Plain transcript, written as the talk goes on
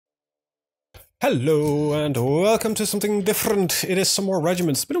Hello and welcome to something different. It is some more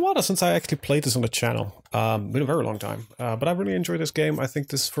Regiments. It's been a while since I actually played this on the channel. Been a very long time. But I really enjoy this game. I think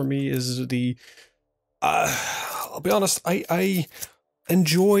this for me is the... I'll be honest, I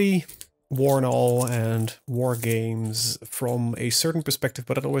enjoy war and all and war games from a certain perspective,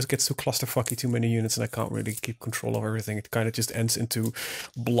 but it always gets too clusterfucky, too many units, and I can't really keep control of everything. It kind of just ends into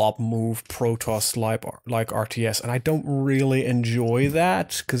blob move, Protoss like RTS, and I don't really enjoy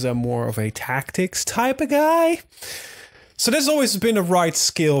that because I'm more of a tactics type of guy. So this has always been a right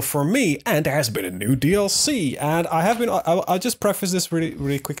skill for me, and there has been a new DLC, and I have been. I'll just preface this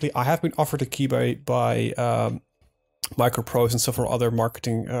really quickly. I have been offered a key by Micropros and several other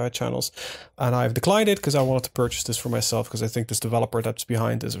marketing channels, and I've declined it because I wanted to purchase this for myself because I think this developer that's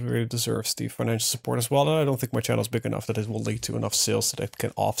behind this really deserves the financial support as well, and I don't think my channel is big enough that it will lead to enough sales that it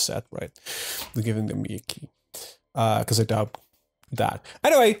can offset, right, giving them me a key, because I doubt that.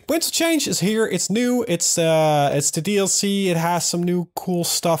 Anyway, Winds of Change is here. It's new. It's the DLC. It has some new cool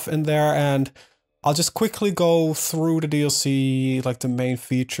stuff in there, and I'll just quickly go through the DLC, like the main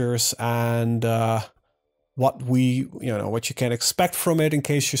features and what you can expect from it in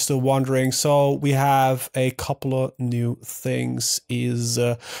case you're still wondering. So we have a couple of new things. We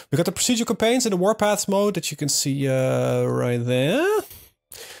got the procedural campaigns in the Warpaths mode that you can see right there.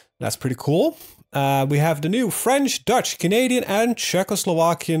 That's pretty cool. We have the new French, Dutch, Canadian, and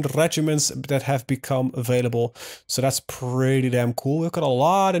Czechoslovakian regiments that have become available. So that's pretty damn cool. We've got a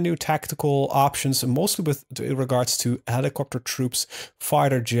lot of new tactical options, mostly with regards to helicopter troops,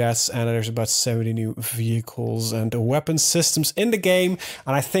 fighter jets, and there's about 70 new vehicles and weapon systems in the game.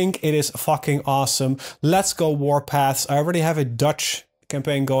 And I think it is fucking awesome. Let's go Warpaths. I already have a Dutch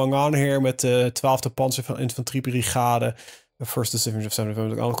campaign going on here with the 12e Panzerinfanteriebrigade. The first division of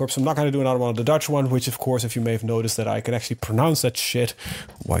 7th Corps. I'm not going to do another one of the Dutch one, which of course, if you may have noticed that I can actually pronounce that shit.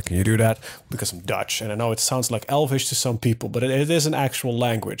 Why can you do that? Because I'm Dutch, and I know it sounds like Elvish to some people, but it is an actual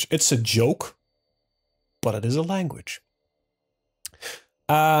language. It's a joke, but it is a language.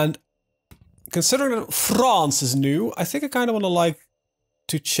 And considering that France is new, I think I kind of want to like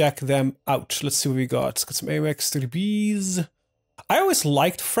to check them out. Let's see what we got. Let's get some AMX 30Bs. I always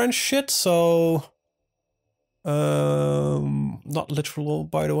liked French shit, so... not literal,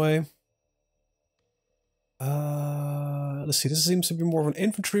 by the way. Let's see, this seems to be more of an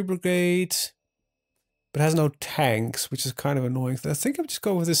infantry brigade, but has no tanks, which is kind of annoying. I think I'll just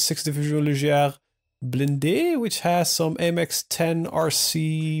go with this 6th Division Légère Blindé, which has some AMX-10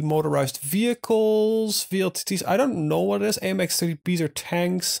 RC motorized vehicles, VLTTs. I don't know what it is. AMX-30Bs are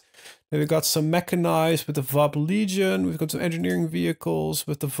tanks. Then we've got some mechanized with the VAB Legion. We've got some engineering vehicles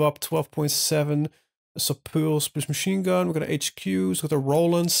with the VAB 12.7. Sapeurs plus machine gun. We've got HQs with the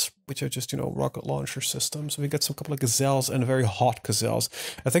Rolands, which are just, rocket launcher systems. We got some couple of Gazelles and very hot Gazelles.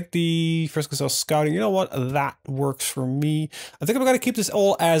 I think the first Gazelle scouting, you know what? That works for me. I think I'm going to keep this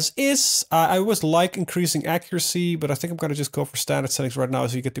all as is. I always like increasing accuracy, but I think I'm going to just go for standard settings right now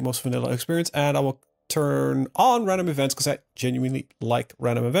so you get the most vanilla experience, and I will turn on random events because I genuinely like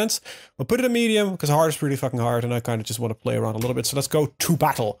random events. We'll put it in medium because hard is really fucking hard and I kind of just want to play around a little bit. So let's go to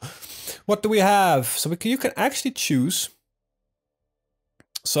battle. What do we have? So you can actually choose.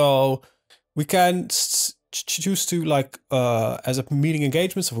 So we can choose to as a meeting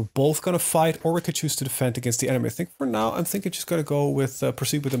engagement, so we're both going to fight, or we could choose to defend against the enemy. I think for now, I'm thinking just going to go with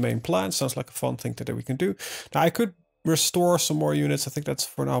proceed with the main plan. Sounds like a fun thing that we can do. Now I could restore some more units. I think that's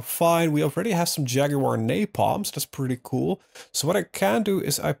for now fine. We already have some Jaguar napalms. That's pretty cool. So what I can do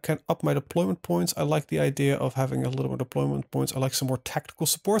is I can up my deployment points. I like the idea of having a little more deployment points. I like some more tactical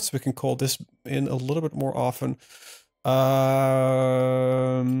support, so we can call this in a little bit more often. I've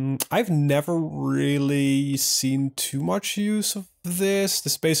never really seen too much use of this.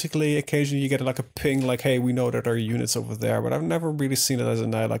 This basically occasionally you get like a ping like, hey, we know that there are units over there, but I've never really seen it as a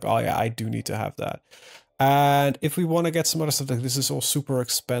like, oh yeah, I do need to have that. And if we want to get some other stuff, like this is all super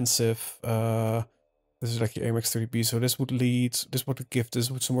expensive. This is like the AMX 30B, so this would give this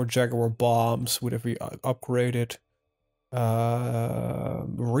with some more Jaguar bombs, would if we upgrade it.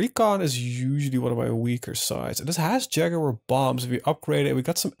 Recon is usually one of my weaker sides. And this has Jaguar bombs. If we upgrade it, we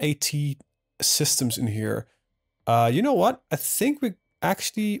got some AT systems in here. You know what? I think we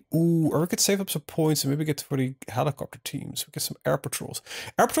actually, or we could save up some points and maybe get for the helicopter teams. We get some air patrols.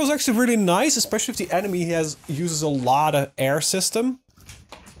 Air patrols are actually really nice, especially if the enemy uses a lot of air system.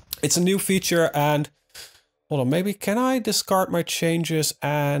 It's a new feature, and hold on, maybe can I discard my changes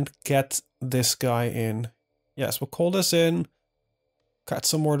and get this guy in? Yes, we'll call this in. Got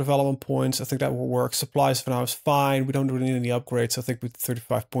some more development points. I think that will work. Supplies for now is fine. We don't really need any upgrades. I think with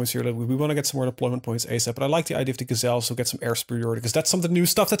 35 points here, we want to get some more deployment points ASAP. But I like the idea of the Gazelle, so get some air superiority, because that's some of the new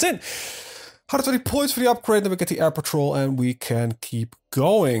stuff that's in. 120 points for the upgrade, then we get the air patrol and we can keep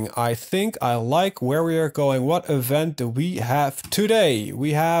going. I think I like where we are going. What event do we have today?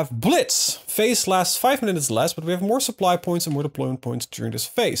 We have Blitz. Phase lasts 5 minutes less, but we have more supply points and more deployment points during this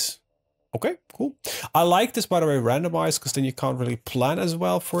phase. Okay, cool. I like this, by the way, randomized, because then you can't really plan as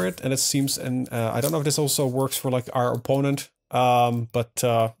well for it. And it seems, and I don't know if this also works for like our opponent, yeah,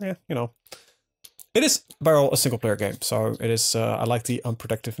 you know. It is, by all, a single-player game, so it is. I like the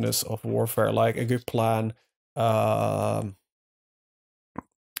unpredictativeness of warfare, like a good plan. A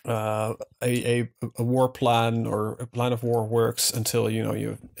war plan or a plan of war works until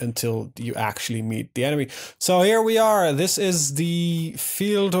you actually meet the enemy. So here we are. This is the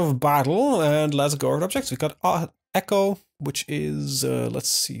field of battle, and let's go over objects. We got Echo, which is let's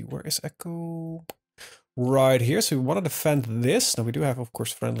see, where is Echo? Right here. So we want to defend this. Now we do have, of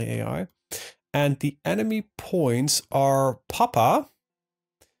course, friendly AI. And the enemy points are Papa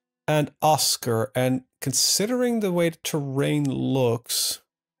and Oscar. And considering the way the terrain looks...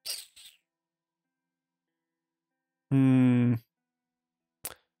 Kilo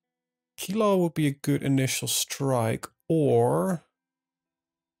would be a good initial strike. Or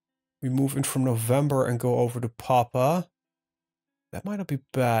we move in from November and go over to Papa. That might not be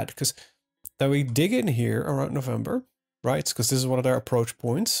bad, because then we dig in here around November. Right, because this is one of their approach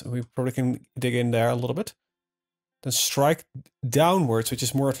points. We probably can dig in there a little bit. Then strike downwards, which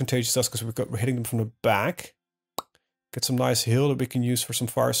is more advantageous to us because we're hitting them from the back. Get some nice hill that we can use for some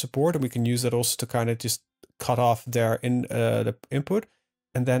fire support, and we can use that also to kind of just cut off their the input.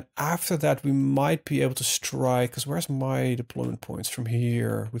 And then after that, we might be able to strike, because where's my deployment points from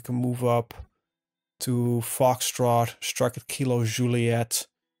here? We can move up to Foxtrot, strike at Kilo Juliet,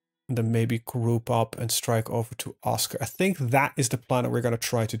 and then maybe group up and strike over to Oscar. I think that is the plan that we're going to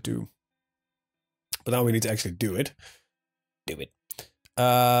try to do. But now we need to actually do it.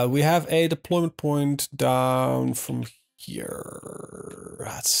 We have a deployment point down from here.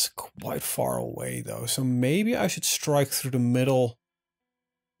 That's quite far away, though. So maybe I should strike through the middle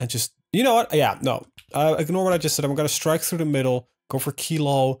and just... You know what? Yeah, no. Ignore what I just said. I'm going to strike through the middle, go for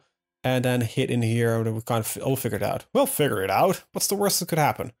Kilo, and then hit in here. And we kind of... We'll figure it out. We'll figure it out. What's the worst that could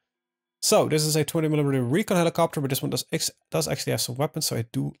happen? So this is a 20mm recon helicopter, but this one does actually have some weapons, so I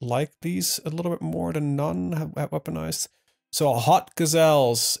do like these a little bit more than none have weaponized. So Hot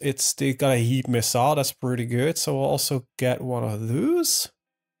Gazelles, they got a heat missile, that's pretty good. So we'll also get one of those.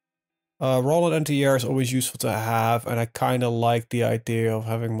 Roland anti-air is always useful to have, and I kind of like the idea of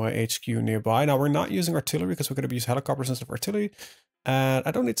having my HQ nearby. Now we're not using artillery because we're going to use helicopters instead of artillery, and I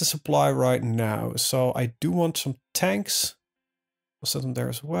don't need to supply right now. So I do want some tanks. We'll set them there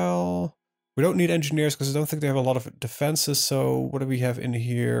as well. We don't need engineers because I don't think they have a lot of defenses. So what do we have in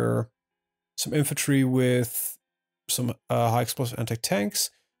here? Some infantry with some high explosive anti-tanks.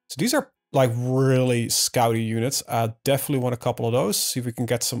 So these are like really scouty units. Definitely want a couple of those. See if we can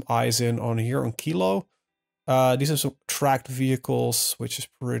get some eyes in on here on Kilo. These are some tracked vehicles, which is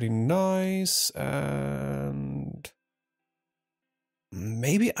pretty nice. And...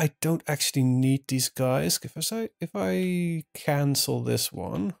 maybe I don't actually need these guys. If I cancel this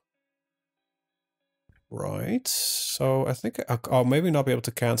one, right? So I think I'll maybe not be able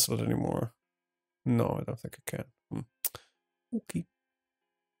to cancel it anymore. No, I don't think I can. Okay.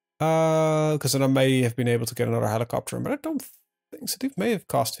 Because then I may have been able to get another helicopter, but I don't think so. They may have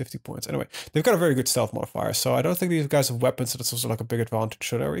cost 50 points. Anyway, they've got a very good stealth modifier, so I don't think these guys have weapons, so that's also like a big advantage.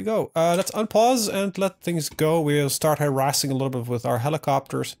 So there we go. Let's unpause and let things go. We'll start harassing a little bit with our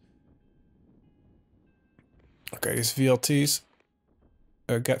helicopters. Okay, these VLTs.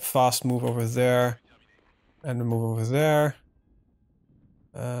 Get fast move over there. And move over there.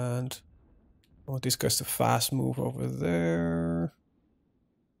 And I want these guys to fast move over there.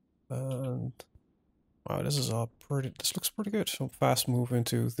 And wow, this looks pretty good. So fast move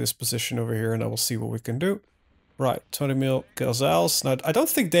into this position over here, and I will see what we can do. Right, 20mm Gazelles. Now, I don't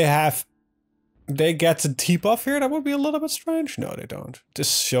think they get to debuff here. That would be a little bit strange. No, they don't.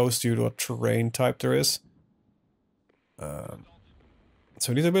 This shows you what terrain type there is. So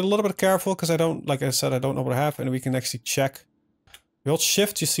we need to be a little bit careful, because I don't, like I said, I don't know what I have, and we can actually check. If you hold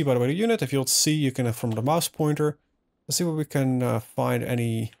shift, you see by the way the unit. If you hold C, you can from the mouse pointer. Let's see what we can find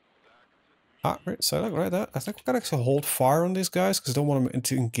any... Ah, right, so like that. I think we gotta actually hold fire on these guys, because I don't want them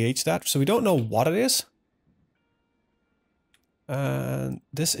to engage that. So we don't know what it is. And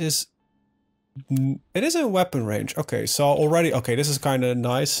this is... it is in weapon range. Okay, so already... okay, this is kind of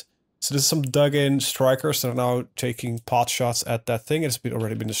nice. So there's some dug-in strikers that are now taking pot shots at that thing. It's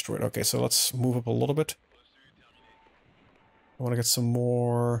already been destroyed. Okay, so let's move up a little bit. I want to get some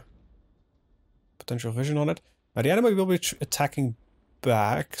more potential vision on it. Now the enemy will be attacking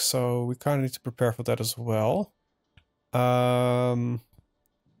back, so we kind of need to prepare for that as well.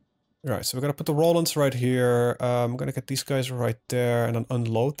 Right, so we're gonna put the Rollins right here. I'm gonna get these guys right there and then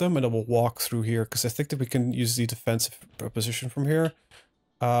unload them, and then we'll walk through here because I think that we can use the defensive position from here.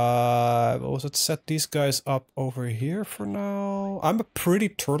 What was it? Set these guys up over here for now. I'm a pretty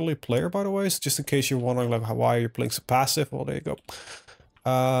turtley player, by the way, so just in case you're wondering like why you're playing so passive. Well, there you go.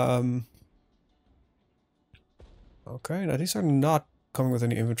 Okay, now these are not coming with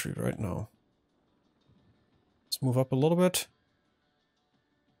any infantry right now. Let's move up a little bit.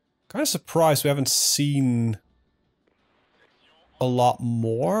 Kind of surprised we haven't seen a lot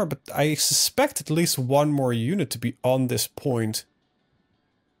more, but I suspect at least one more unit to be on this point.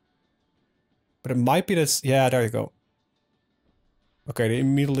 But it might be this. Yeah, there you go. Okay, they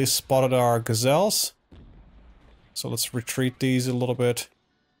immediately spotted our gazelles. So let's retreat these a little bit.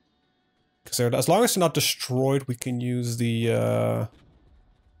 Because as long as they're not destroyed, we can use the...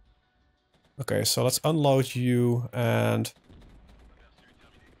 Okay, so let's unload you and...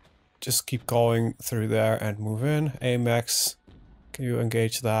 just keep going through there and move in. Amex, can you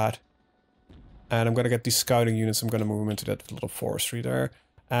engage that? And I'm gonna get these scouting units, I'm gonna move them into that little forestry there.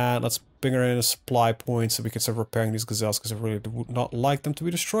 And let's bring her in a supply point so we can start repairing these gazelles, because I really would not like them to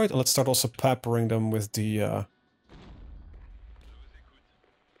be destroyed. And let's start also peppering them with the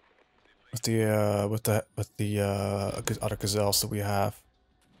other gazelles that we have.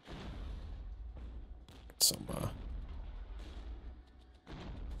 Get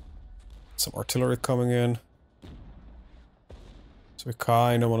some artillery coming in. So we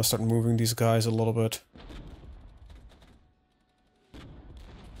kind of want to start moving these guys a little bit.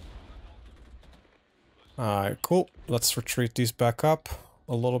 Alright, cool. Let's retreat these back up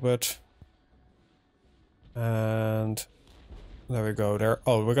a little bit. And there we go. There.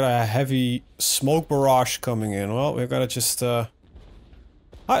 Oh, we got a heavy smoke barrage coming in. Well, we gotta just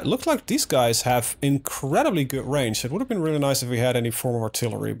it looks like these guys have incredibly good range. It would have been really nice if we had any form of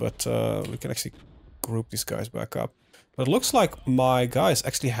artillery, but we can actually group these guys back up. But it looks like my guys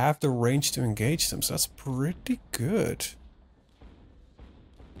actually have the range to engage them, so that's pretty good.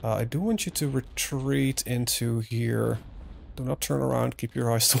 I do want you to retreat into here. Do not turn around. Keep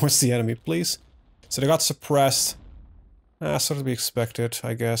your eyes towards the enemy, please. So they got suppressed. Sort of to be expected,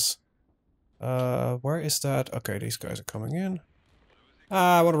 I guess. Where is that? Okay, these guys are coming in.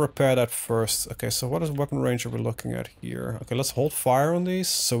 I want to repair that first. Okay, so what is weapon range are we looking at here? Okay, let's hold fire on these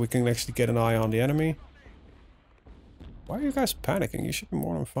so we can actually get an eye on the enemy. Why are you guys panicking? You should be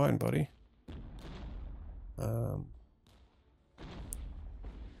more than fine, buddy. I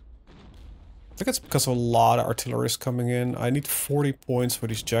think it's because a lot of artillery is coming in. I need 40 points for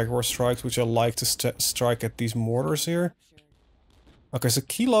these Jaguar strikes, which I like to strike at these mortars here. Okay, so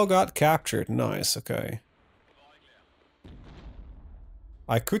Kilo got captured. Nice, okay.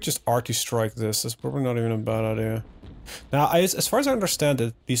 I could just arty strike this. That's probably not even a bad idea. Now, as far as I understand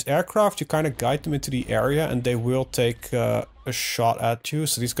it, these aircraft, you kind of guide them into the area and they will take a shot at you.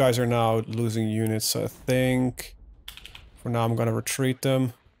 So these guys are now losing units, so I think for now I'm going to retreat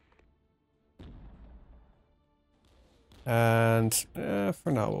them. And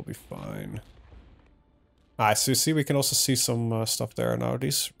for now we'll be fine. Alright, so you see we can also see some stuff there. Now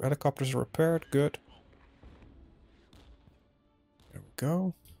these helicopters are repaired, good. There we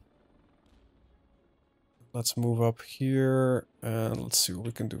go. Let's move up here and let's see what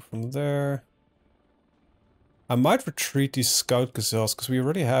we can do from there. I might retreat these scout gazelles because we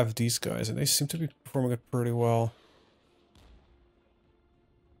already have these guys and they seem to be performing it pretty well.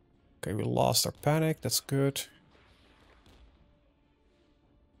 Okay, we lost our panic, that's good.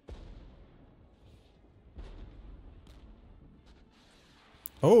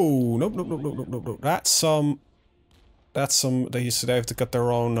 Oh, nope, nope, nope, nope, nope, nope, nope. That's some, they have to get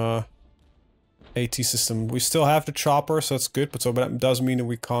their own AT system. We still have the chopper, so that's good, but so that does mean that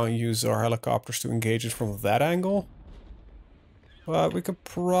we can't use our helicopters to engage it from that angle. But we could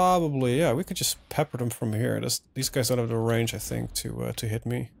probably, yeah, we could just pepper them from here. These guys don't have the range, I think, to hit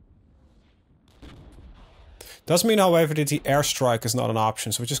me. Does mean, however, that the airstrike is not an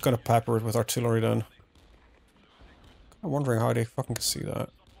option, so we're just gonna pepper it with artillery then. I'm wondering how they fucking can see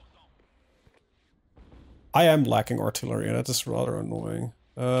that. I am lacking artillery, and that is rather annoying.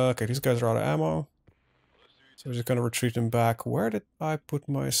 Okay, these guys are out of ammo. So we're just gonna retreat them back. Where did I put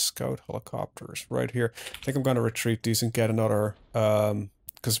my scout helicopters? Right here. I think I'm gonna retreat these and get another...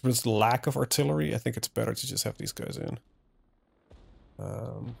 because with the lack of artillery, I think it's better to just have these guys in.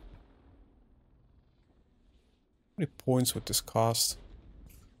 How many points would this cost?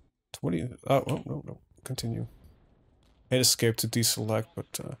 20... Oh, no, no, no. Continue. It escaped to deselect,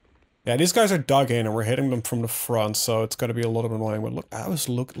 but... Yeah, these guys are dug in and we're hitting them from the front, so it's gonna be a little bit annoying. But look, I always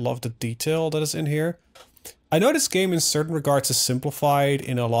love the detail that is in here. I know this game in certain regards is simplified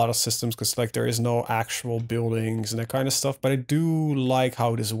in a lot of systems because like there is no actual buildings and that kind of stuff, but I do like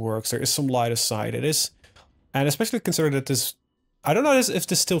how this works. There is some light of sight. It is, and especially considering that this, I don't know if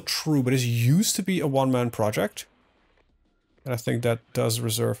this is still true, but it used to be a one-man project. And I think that does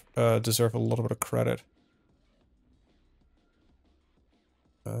deserve a little bit of credit.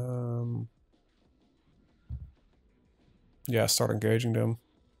 Yeah, start engaging them.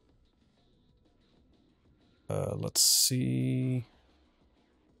 Let's see.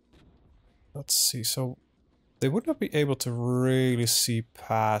 Let's see. So they would not be able to really see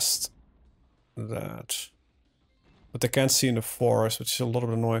past that. But they can't see in the forest, which is a little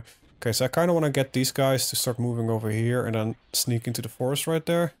bit annoying. Okay, so I kind of want to get these guys to start moving over here and then sneak into the forest right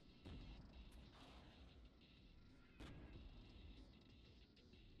there.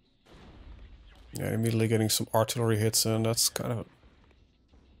 Yeah, immediately getting some artillery hits in. That's kind of...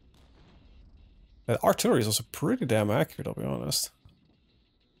 That artillery is also pretty damn accurate, I'll be honest.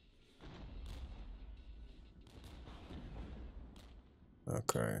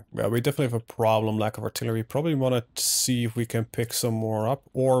 Okay. Yeah, we definitely have a problem, lack of artillery. Probably want to see if we can pick some more up,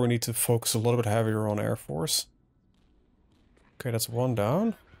 or we need to focus a little bit heavier on Air Force. Okay, that's one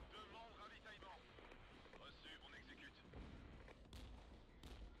down.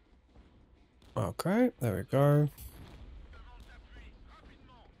 Okay, there we go.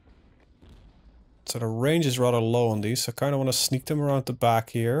 So the range is rather low on these, so I kind of want to sneak them around the back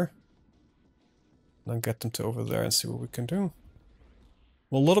here. And then get them to over there and see what we can do.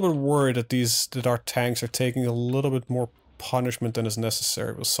 I'm a little bit worried that our tanks are taking a little bit more punishment than is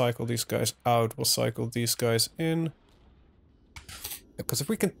necessary. We'll cycle these guys out, we'll cycle these guys in. Because if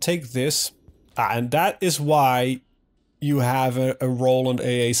we can take this... and that is why you have a Roland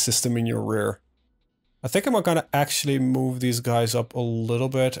AA system in your rear. I think I'm gonna actually move these guys up a little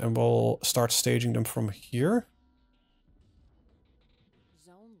bit and we'll start staging them from here.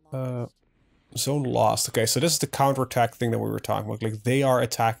 Zone lost. Okay, so this is the counterattack thing that we were talking about. Like, they are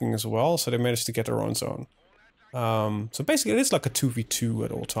attacking as well, so they managed to get their own zone. So basically it is like a 2v2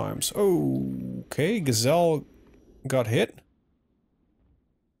 at all times. Okay, Gazelle got hit.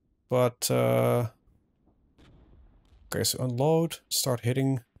 But, okay, so unload, start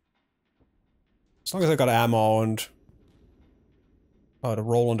hitting. As long as I got ammo and... Oh, the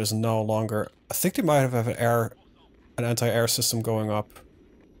Roland is no longer... I think they might have an anti-air system going up.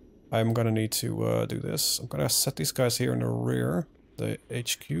 I'm gonna need to do this. I'm gonna set these guys here in the rear, the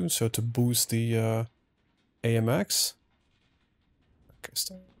HQ, so to boost the AMX. Okay,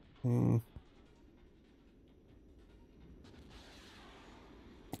 stop.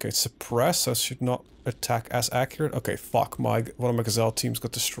 Okay, suppress. I should not attack as accurate. Okay, fuck, one of my Gazelle teams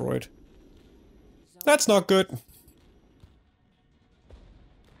got destroyed. That's not good.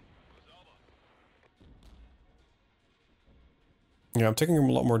 Yeah, I'm taking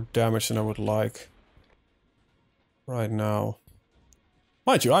a lot more damage than I would like right now.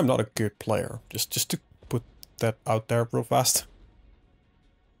 Mind you, I'm not a good player. Just to put that out there real fast.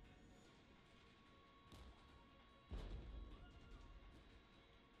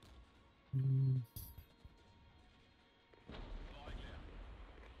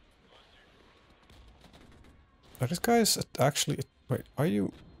 Are these guys actually... Wait, are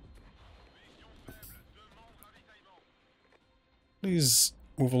you... Please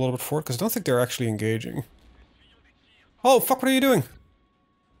move a little bit forward, because I don't think they're actually engaging. Oh, fuck, what are you doing?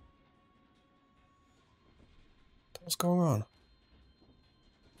 What's going on?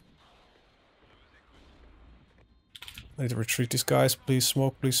 I need to retreat these guys. Please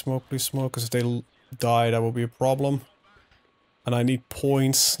smoke, please smoke, please smoke, because if they die, that will be a problem. And I need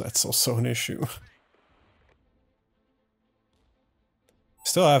points. That's also an issue.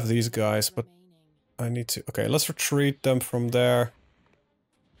 Still have these guys, but I need to... Okay, let's retreat them from there.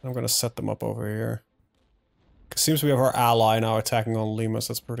 I'm gonna set them up over here. It seems we have our ally now attacking on Limas.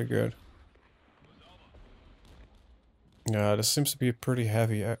 That's pretty good. Yeah, this seems to be a pretty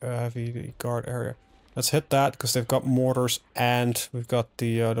heavy guard area. Let's hit that, because they've got mortars and we've got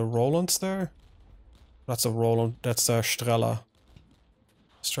the Rolands there. That's a Roland, that's a Strela.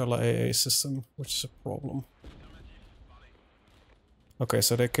 Strela AA system, which is a problem. Okay,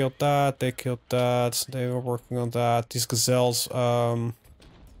 so they killed that, they were working on that. These Gazelles are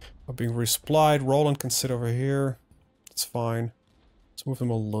being resupplied. Roland can sit over here. That's fine. Let's move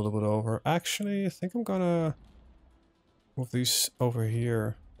them a little bit over. Actually, I think I'm gonna move these over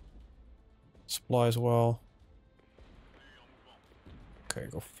here. Supply as well. Okay,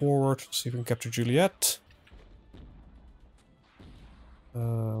 go forward. See if we can capture Juliet.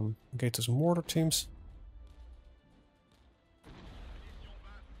 Engage those mortar teams.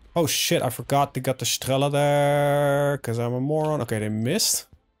 Oh shit, I forgot they got the Strela there, because I'm a moron. Okay, they missed.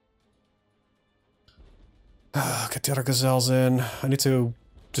 Get the other gazelles in. I need to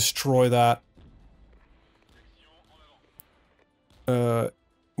destroy that.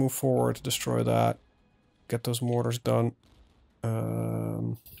 Move forward, destroy that. Get those mortars done.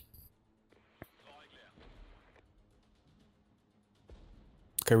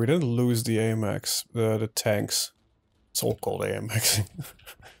 Okay, we didn't lose the AMX, the tanks. It's all called AMX.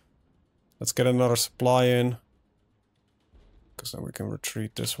 Let's get another supply in. Because then we can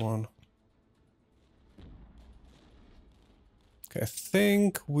retreat this one. Okay, I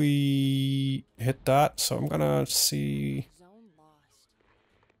think we hit that, so I'm gonna see...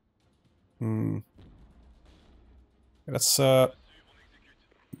 Let's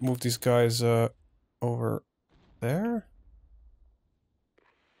move these guys over there.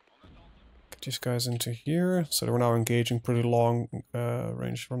 Get these guys into here, so that we're now engaging pretty long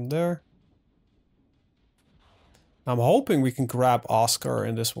range from there. I'm hoping we can grab Oscar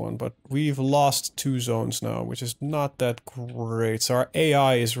in this one, but we've lost 2 zones now, which is not that great. So our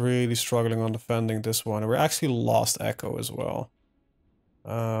AI is really struggling on defending this one, and we actually lost Echo as well.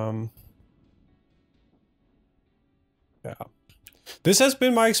 Yeah. This has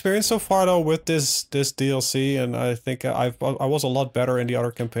been my experience so far, though, with this DLC, and I think I was a lot better in the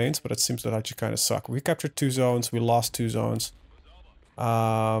other campaigns, but it seems that I just kind of suck. We captured 2 zones, we lost 2 zones.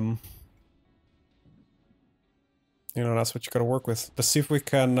 You know, that's what you gotta work with. Let's see if we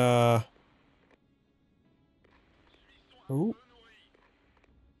can, Ooh.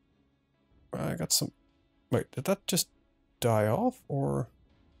 I got some... Wait, did that just die off, or...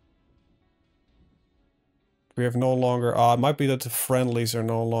 We have no longer... it might be that the friendlies are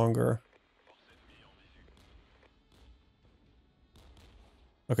no longer...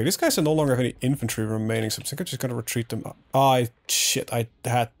 Okay, these guys no longer have any infantry remaining, so I think I'm just gonna retreat them. Shit, I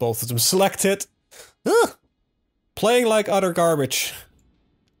had both of them selected! Playing like utter garbage.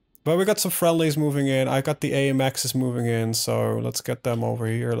 But we got some friendlies moving in. I got the AMXs moving in, so let's get them over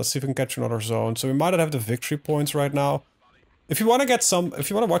here. Let's see if we can catch another zone. So we might not have the victory points right now. If you want to get some, if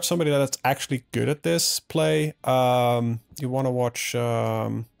you want to watch somebody that's actually good at this play, you want to watch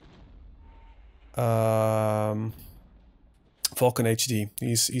Vulcan HD.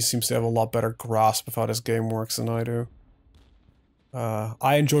 He seems to have a lot better grasp of how this game works than I do.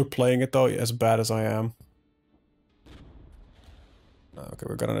 I enjoy playing it though, as bad as I am. Okay,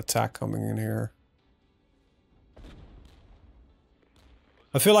 we've got an attack coming in here.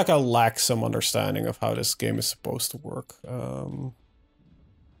 I feel like I lack some understanding of how this game is supposed to work.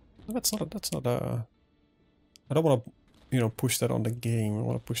 That's not a... I don't want to, you know, push that on the game. I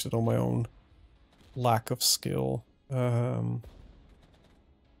want to push that on my own lack of skill. Right,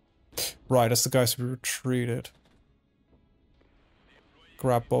 that's the guys who retreated.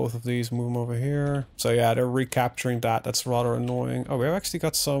 Grab both of these, move them over here. So yeah, they're recapturing that. That's rather annoying. Oh, we've actually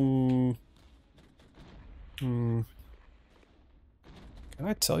got some... Can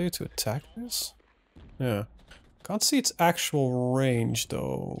I tell you to attack this? Yeah. Can't see its actual range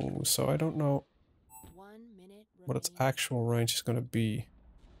though, so I don't know what its actual range is gonna be.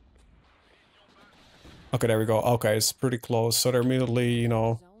 Okay, there we go. Okay, it's pretty close. So they're immediately, you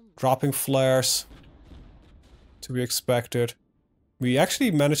know, dropping flares. To be expected. We actually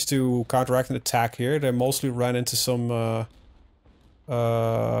managed to counteract an attack here. They mostly ran into some, I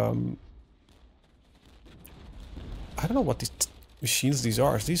don't know what these machines these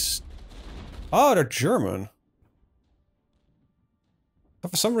are. These... Oh, they're German.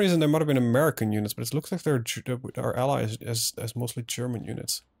 For some reason, they might have been American units, but it looks like they're our allies as mostly German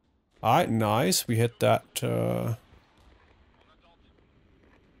units. Alright, nice. We hit that,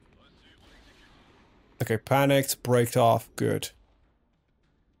 Okay, panicked, braked off. Good.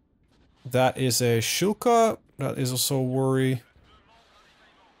 That is a Shilka. That is also a worry.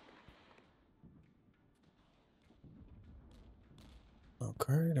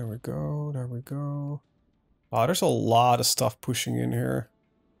 Okay, there we go, there we go. Oh, there's a lot of stuff pushing in here.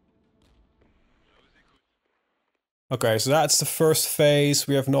 Okay, so that's the first phase.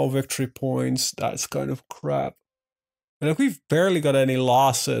 We have no victory points. That's kind of crap. And if we've barely got any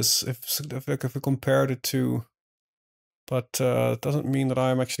losses, if we compared it to... But it doesn't mean that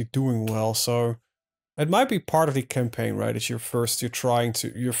I'm actually doing well, so... It might be part of the campaign, right? It's your first few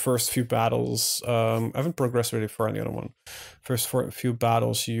battles. I haven't progressed really far in the other one. First few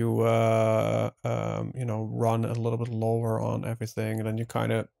battles, you know, run a little bit lower on everything, and then you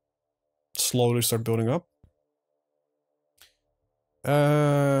kind of slowly start building up.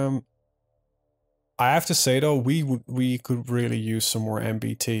 I have to say though, we could really use some more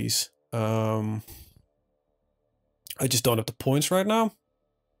MBTs. I just don't have the points right now.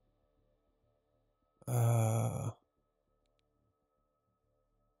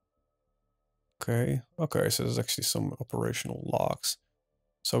 Okay, so there's actually some operational logs.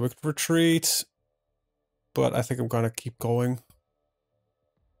 So we could retreat, but I think I'm gonna keep going.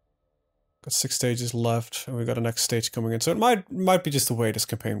 Got 6 stages left, and we got a next stage coming in. So it might be just the way this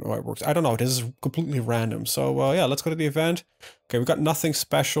campaign works. I don't know. This is completely random. So yeah, let's go to the event. Okay, we got nothing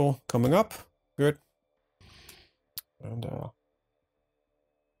special coming up. Good. And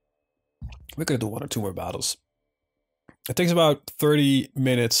we're gonna do 1 or 2 more battles. It takes about 30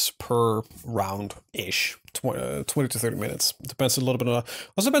 minutes per round-ish. 20 to 30 minutes. It depends a little bit on...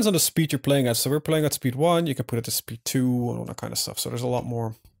 Also depends on the speed you're playing at. So we're playing at speed 1, you can put it to speed 2, and all that kind of stuff. So there's a lot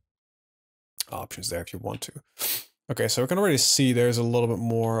more options there if you want to. Okay, so we can already see there's a little bit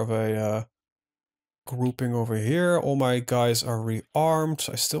more of a grouping over here. All my guys are rearmed.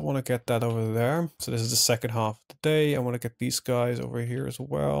 I still want to get that over there. So this is the second half of the day. I want to get these guys over here as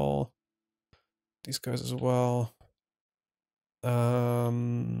well. These guys as well.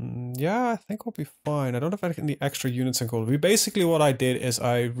 Yeah, I think we'll be fine. I don't have any extra units in gold. Basically what I did is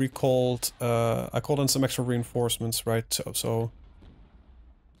I recalled, I called in some extra reinforcements, right? So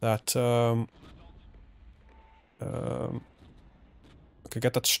that, okay,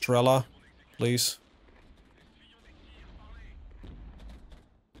 get that Strela, please. I'm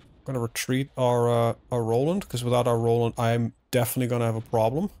gonna retreat our Roland, because without our Roland, I'm definitely gonna have a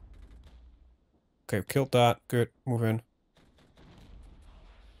problem. Okay, killed that. Good, move in.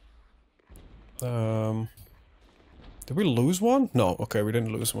 Did we lose one? No, okay, we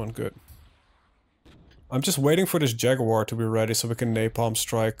didn't lose one, good. I'm just waiting for this Jaguar to be ready so we can napalm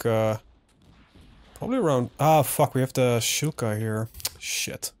strike, probably around... Ah, fuck, we have the Shilka here.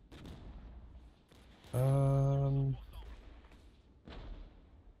 Shit. You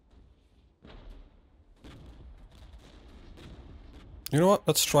know what?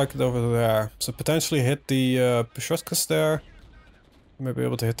 Let's strike it over there. So potentially hit the Peshutkas there. Maybe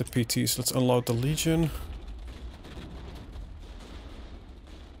able to hit the PTs. Let's unload the Legion.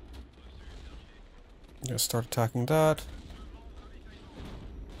 Yeah, start attacking that.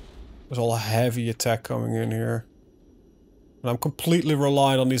 There's all a heavy attack coming in here. And I'm completely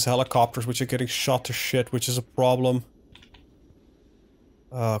reliant on these helicopters, which are getting shot to shit, which is a problem.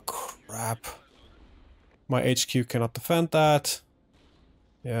 Oh, crap. My HQ cannot defend that.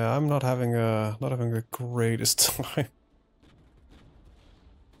 Yeah, I'm not having the greatest time.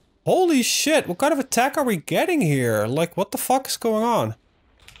 Holy shit, what kind of attack are we getting here? Like, what the fuck is going on?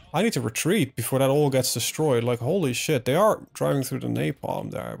 I need to retreat before that all gets destroyed. Like, holy shit, they are driving through the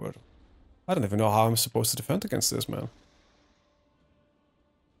napalm there, but... I don't even know how I'm supposed to defend against this, man.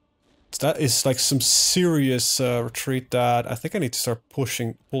 That is like some serious retreat that I think I need to start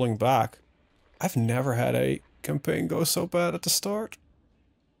pulling back. I've never had a campaign go so bad at the start.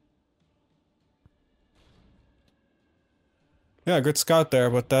 Yeah, good scout there,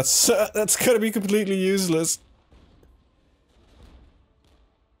 but that's gonna be completely useless.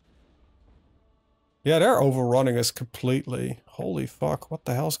 Yeah, they're overrunning us completely. Holy fuck, what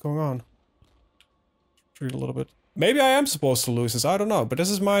the hell's going on? Retreat a little bit. Maybe I am supposed to lose this, I don't know, but this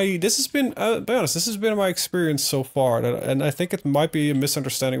has been, be honest, this has been my experience so far, and I think it might be a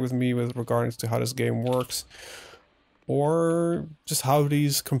misunderstanding with me with regards to how this game works. Or just how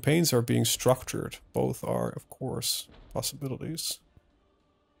these campaigns are being structured. Both are, of course, possibilities.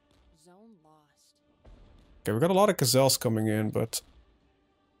 Zone lost. Okay, we got a lot of gazelles coming in, but...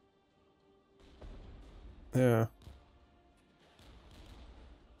 yeah.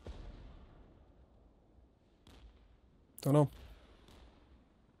 Don't know.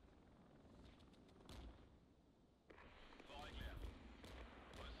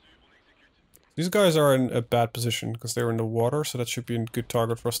 These guys are in a bad position because they're in the water, so that should be a good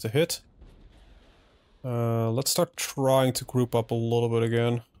target for us to hit. Let's start trying to group up a little bit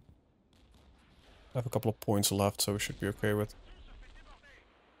again. I have a couple of points left, so we should be okay with.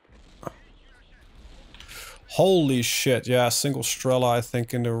 Holy shit, yeah, single Strela I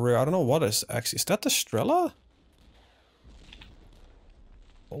think in the rear. I don't know what is actually. Is that the Strela?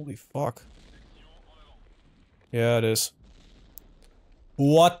 Holy fuck. Yeah, it is.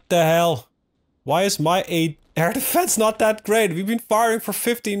 What the hell? Why is my air defense not that great? We've been firing for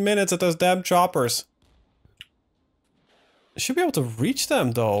 15 minutes at those damn choppers. I should be able to reach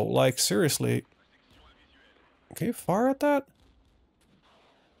them though, like seriously. Can you fire at that?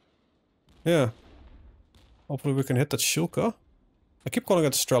 Yeah. Hopefully we can hit that Shilka. I keep calling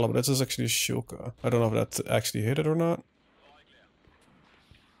it Strela, but this is actually Shilka. I don't know if that actually hit it or not.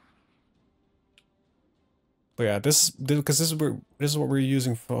 But yeah, because this is what we're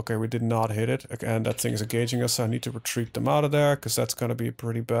using for. Okay, we did not hit it. Again, that thing is engaging us, so I need to retreat them out of there, because that's gonna be a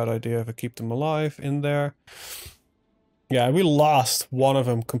pretty bad idea if I keep them alive in there. Yeah, we lost one of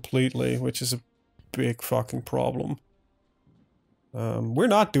them completely, which is a big fucking problem. We're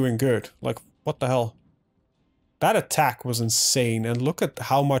not doing good. Like, what the hell? That attack was insane, and look at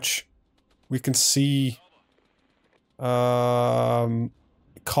how much we can see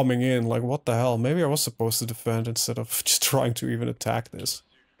coming in. Like, what the hell? Maybe I was supposed to defend instead of just trying to even attack this.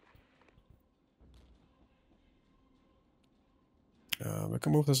 We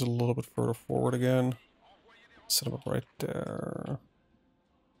can move this a little bit further forward again. Set them up right there.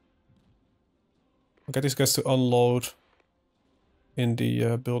 I'll get these guys to unload in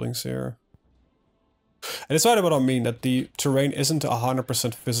the buildings here. And it's right what I mean, that the terrain isn't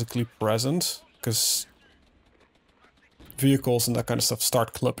 100% physically present, because vehicles and that kind of stuff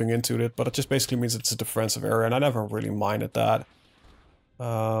start clipping into it, but it just basically means it's a defensive area, and I never really minded that.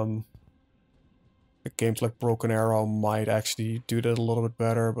 Games like Broken Arrow might actually do that a little bit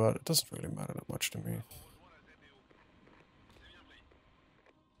better, but it doesn't really matter that much to me.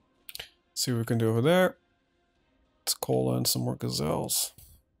 See what we can do over there. Let's call in some more gazelles.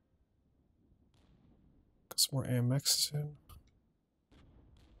 Got some more AMXs in.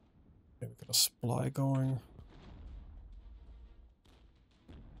 Maybe get a supply going.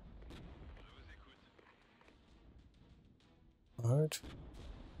 Alright.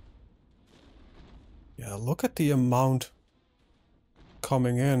 Yeah, look at the amount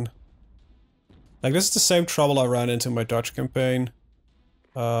coming in. Like, this is the same trouble I ran into in my Dutch campaign.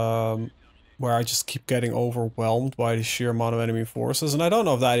 Where I just keep getting overwhelmed by the sheer amount of enemy forces, and I don't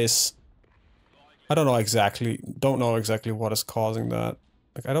know if that is... I don't know exactly what is causing that.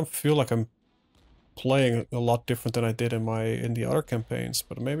 Like, I don't feel like I'm playing a lot different than I did in the other campaigns,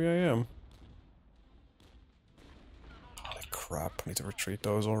 but maybe I am. Holy crap, I need to retreat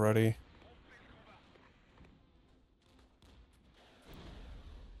those already.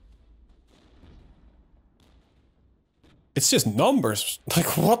 It's just numbers.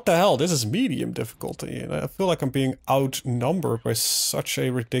 Like, what the hell? This is medium difficulty, and I feel like I'm being outnumbered by such a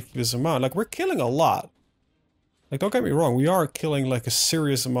ridiculous amount. Like, we're killing a lot. Like, don't get me wrong, we are killing, like, a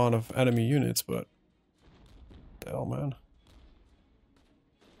serious amount of enemy units, but... What the hell, man?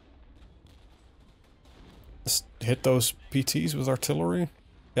 Just hit those PTs with artillery.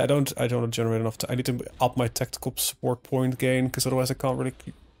 Yeah, I don't generate enough. I need to up my tactical support point gain, because otherwise I can't really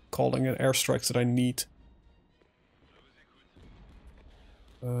keep calling in airstrikes that I need.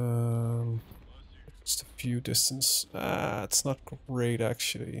 Just a few distance. It's not great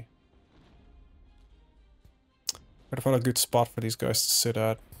actually. Gotta find a good spot for these guys to sit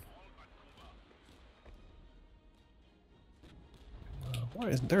at.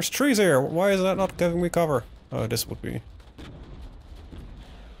 There's trees here. Why is that not giving me cover? Oh, this would be.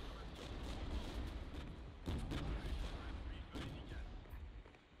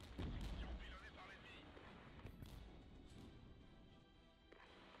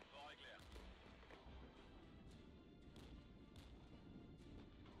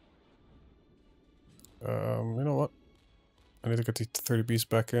 You know what? I need to get the 30Bs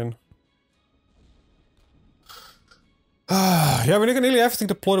back in. Yeah, we're nearly everything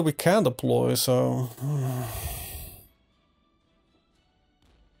deployed that we can deploy, so...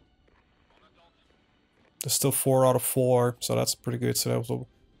 There's still 4 out of 4, so that's pretty good. So that was,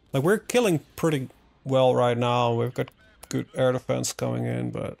 like, we're killing pretty well right now. We've got good air defense coming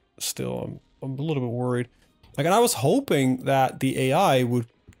in, but still, I'm a little bit worried. Like, and I was hoping that the AI would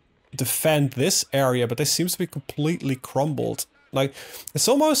defend this area, but this seems to be completely crumbled. Like, it's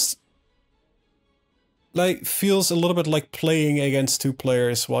almost like feels a little bit like playing against 2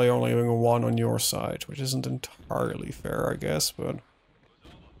 players while you're only having 1 on your side, which isn't entirely fair, I guess, but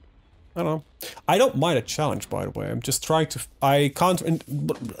I don't know. I don't mind a challenge, by the way. I'm just trying to... I can't... I'm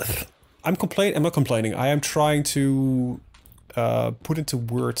not complaining. I am trying to put into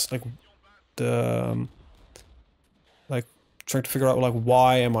words, like, the... like, trying to figure out, like,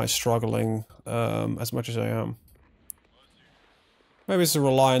 why am I struggling as much as I am. Maybe it's a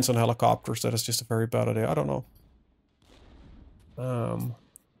reliance on helicopters that is just a very bad idea. I don't know. I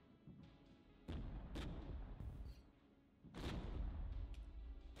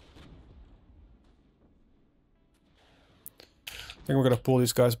think we're gonna pull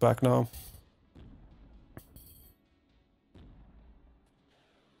these guys back now.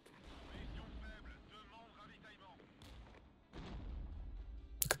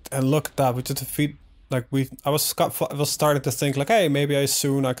 And look at that, we just defeat, like, I was starting to think, like, hey, maybe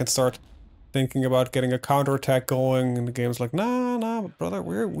soon I can start thinking about getting a counterattack going, and the game's like, nah, nah, brother,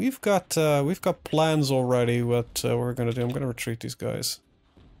 we've got plans already. What we're gonna do? I'm gonna retreat these guys,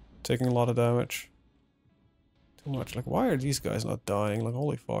 taking a lot of damage. Too much. Like, why are these guys not dying? Like,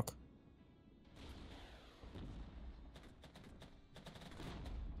 holy fuck.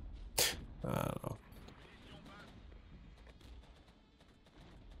 I don't know.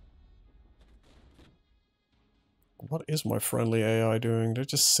 What is my friendly AI doing? They're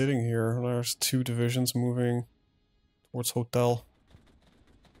just sitting here. There's 2 divisions moving towards hotel.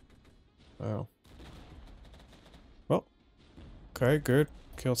 Oh. Well. Okay, good.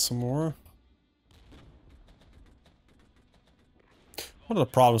 Killed some more. One of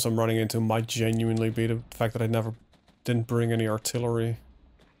the problems I'm running into might genuinely be the fact that I didn't bring any artillery.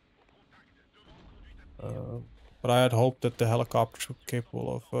 But I had hoped that the helicopters would be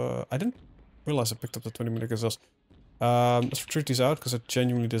capable of, I didn't realize I picked up the 20-meter gazelles. Let's retreat these out, because I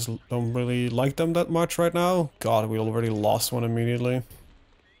genuinely just don't really like them that much right now. God, we already lost one immediately.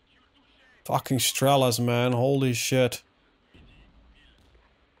 Fucking Strelas, man. Holy shit.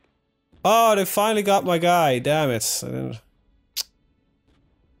 Oh, they finally got my guy. Damn it. I didn't...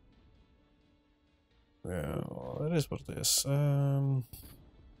 Yeah, well, it is what it is.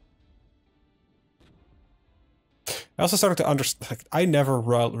 I also started to understand, like, I never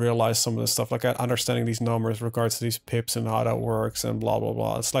realized some of this stuff, like understanding these numbers in regards to these pips and how that works and blah blah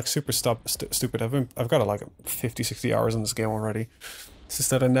blah. It's like super stupid. I've got like 50, 60 hours in this game already. It's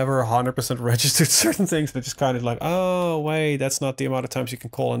just that I never 100% registered certain things. They're just kind of like, oh wait, that's not the amount of times you can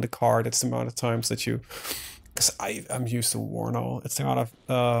call in the card. It's the amount of times that you, because I'm used to war now. It's the amount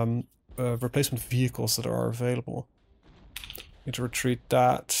of replacement vehicles that are available. Need to retreat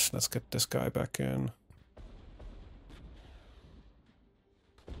that. Let's get this guy back in.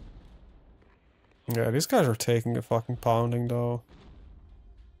 Yeah, these guys are taking a fucking pounding, though.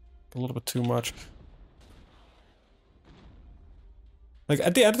 A little bit too much. Like,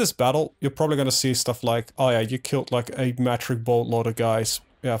 at the end of this battle, you're probably gonna see stuff like, oh yeah, you killed like a metric boatload of guys.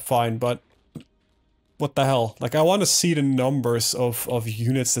 Yeah, fine, but... what the hell? Like, I want to see the numbers of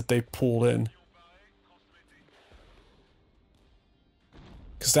units that they pulled in.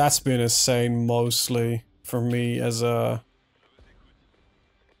 Because that's been insane, mostly, for me as a...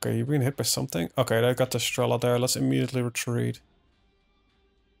 Okay, you're being hit by something? Okay, I got the Strela there. Let's immediately retreat.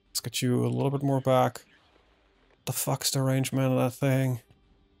 Let's get you a little bit more back. What the fuck's the range, man, of that thing?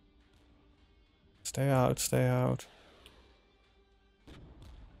 Stay out, stay out.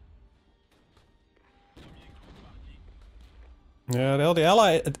 Yeah,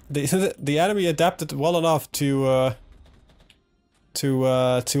 the enemy adapted well enough to our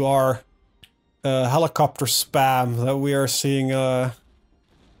helicopter spam that we are seeing. I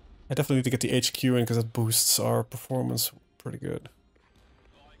definitely need to get the HQ in because it boosts our performance pretty good.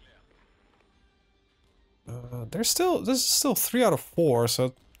 This is still 3 out of 4,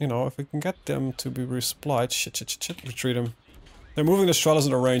 so, you know, if we can get them to be resupplied, shit, retreat them. They're moving the Strelas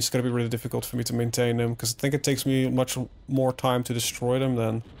in the range, it's gonna be really difficult for me to maintain them, because I think it takes me much more time to destroy them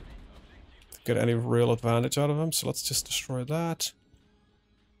than to get any real advantage out of them, so let's just destroy that.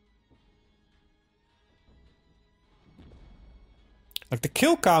 Like, the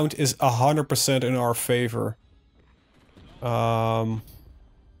kill count is 100% in our favor.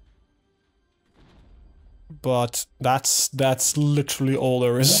 But that's literally all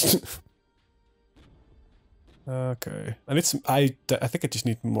there is. Okay, and I think I just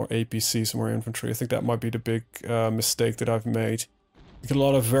need more APCs, more infantry. I think that might be the big mistake that I've made. You get a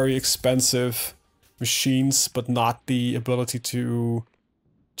lot of very expensive machines, but not the ability to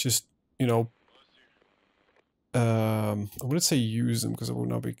just, you know, I wouldn't say use them because it would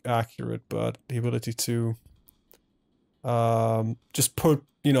not be accurate, but the ability to just put,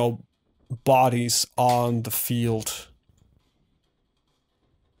 you know, bodies on the field.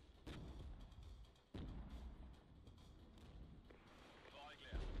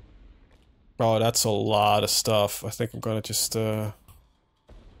 Oh, that's a lot of stuff. I think I'm gonna just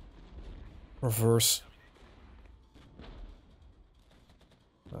reverse.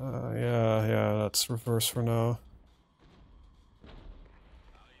 Yeah, that's reverse for now.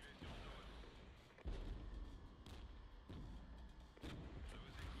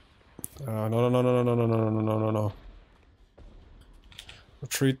 No.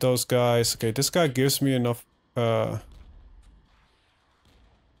 Retreat those guys. Okay, this guy gives me enough, like,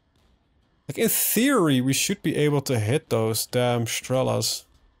 in theory, we should be able to hit those damn Strelas.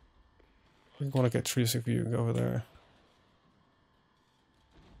 We want to get trees of you over there.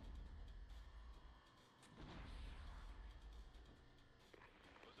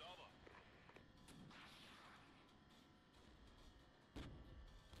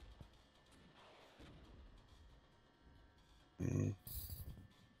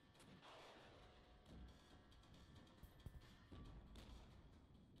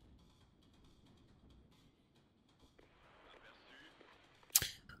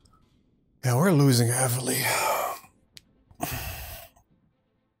 Yeah, we're losing heavily.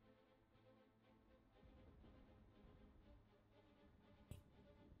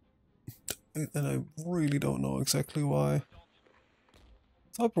 And I really don't know exactly why.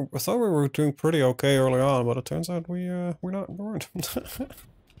 I thought we were doing pretty okay early on, but it turns out we weren't.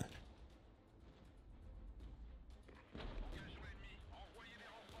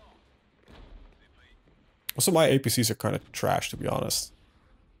 Also, my APCs are kind of trash, to be honest.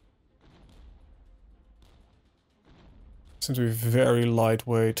 Seems to be very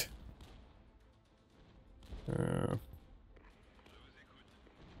lightweight.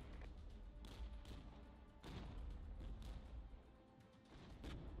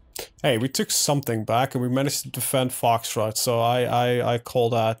 Hey, we took something back and we managed to defend Foxtrot, so I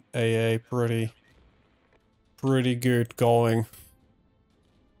call that a pretty good going.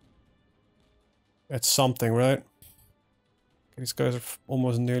 It's something, right? These guys are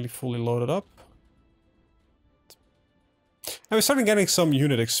almost nearly fully loaded up. And we're starting getting some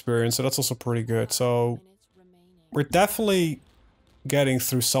unit experience, so that's also pretty good. So we're definitely getting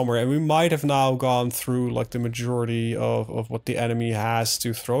through somewhere, and we might have now gone through like the majority of what the enemy has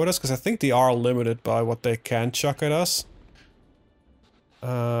to throw at us, because I think they are limited by what they can chuck at us.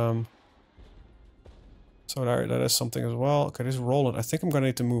 So that is something as well. Okay, this Roland. I think I'm gonna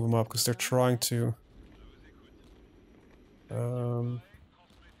need to move them up because they're trying to.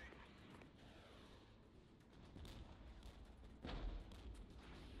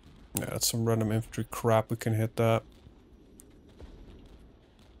 Yeah, that's some random infantry crap. We can hit that.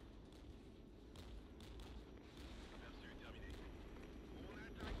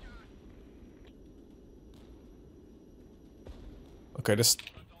 Okay, this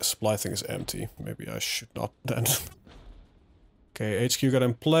supply thing is empty. Maybe I should not then. Okay, HQ got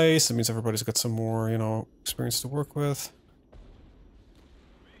in place. That means everybody's got some more, you know, experience to work with.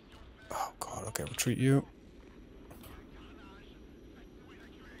 Oh god, okay, retreat you.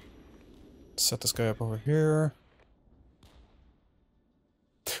 Set this guy up over here.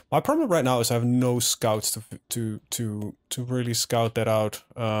 My problem right now is I have no scouts to really scout that out.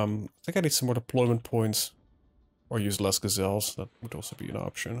 I think I need some more deployment points. Or use less gazelles, that would also be an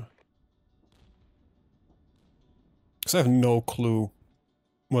option. Because I have no clue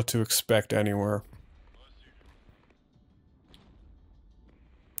what to expect anywhere.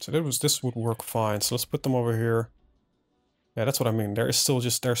 So this would work fine, so let's put them over here. Yeah, that's what I mean. There's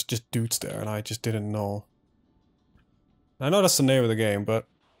just dudes there, and I just didn't know. I know that's the name of the game, but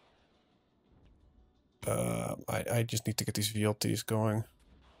I just need to get these VLTs going.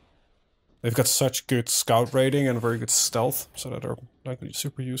 They've got such good scout rating and very good stealth, so that they're likely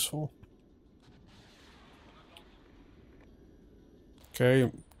super useful.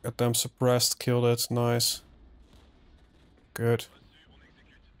 Okay, got them suppressed, killed it, nice. Good.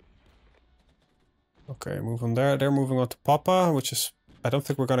 Okay, move on there. They're moving on to Papa, which is... I don't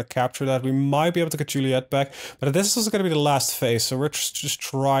think we're gonna capture that. We might be able to get Juliet back, but this is gonna be the last phase, so we're just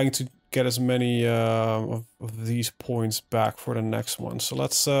trying to get as many of these points back for the next one. So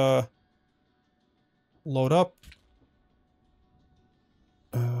let's load up.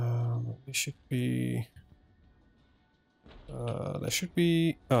 They should be... they should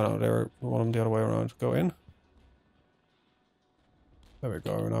be... Oh no, we want them the other way around. Go in. There we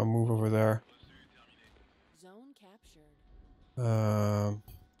go, now move over there. Zone captured.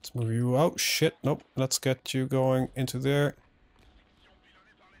 Let's move you out. Shit, nope. Let's get you going into there.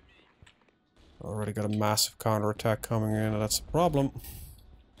 Already got a massive counterattack coming in, and that's a problem.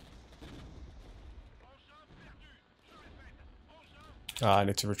 Ah, I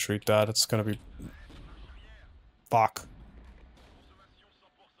need to retreat that. It's gonna be... Fuck.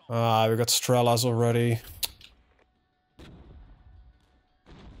 Ah, we got Strellas already.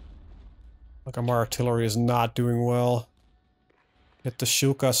 Like, our artillery is not doing well. Hit the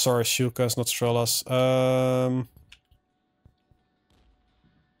Shilkas. Sorry, Shilkas, not Strellas.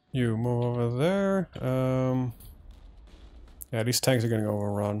 You move over there. Yeah, these tanks are getting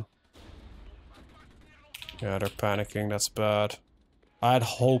overrun. Yeah, they're panicking. That's bad. I had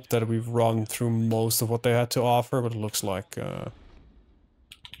hoped that we've run through most of what they had to offer, but it looks like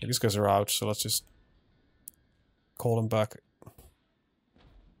these guys are out, so let's just call them back.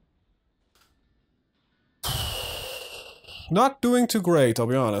 Not doing too great, I'll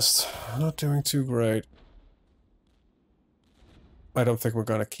be honest. Not doing too great. I don't think we're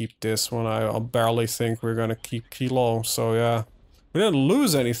gonna keep this one. I barely think we're gonna keep Kilo, so yeah. We didn't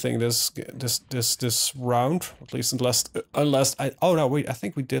lose anything this round, at least unless I... Oh no, wait, I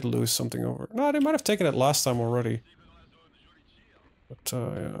think we did lose something over... No, they might have taken it last time already. But,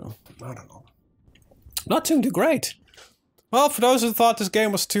 yeah, I don't know. Not doing too great. Well, for those who thought this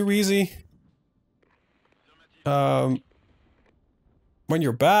game was too easy, When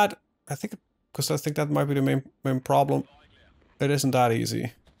you're bad, I think, because I think that might be the main problem. It isn't that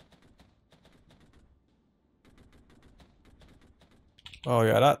easy. Oh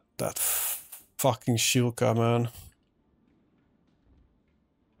yeah, that fucking Shilka, man.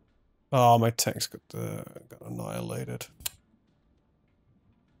 Oh, my tanks got annihilated.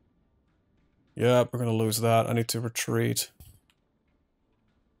 Yeah, we're gonna lose that. I need to retreat.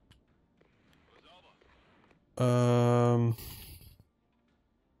 Why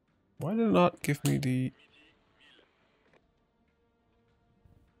did it not give me the...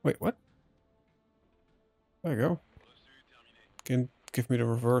 Wait, what? There you go. Can give me the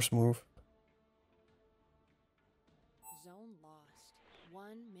reverse move. Zone lost.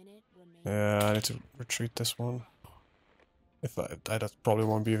 1 minute remaining. Yeah, I need to retreat this one. If I probably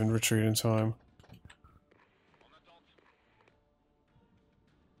won't be even retreat in time.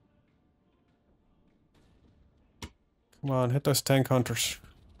 Come on, hit those tank hunters.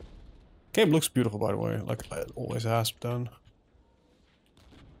 Game looks beautiful, by the way, like it always has done.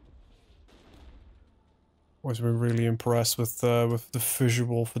 Always been really impressed with the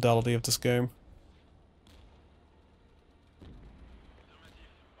visual fidelity of this game.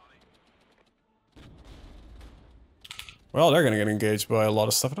 Well, they're gonna get engaged by a lot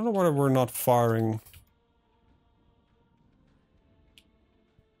of stuff. I don't know why we're not firing.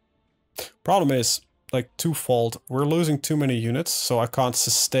 Problem is, like, twofold. We're losing too many units, so I can't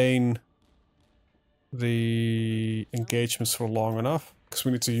sustain the engagements for long enough. Because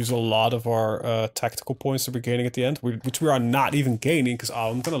we need to use a lot of our tactical points that we're gaining at the end, which we are not even gaining, because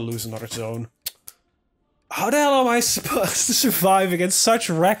I'm gonna lose another zone. How the hell am I supposed to survive against such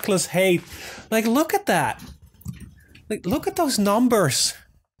reckless hate? Like, look at that! Like, look at those numbers!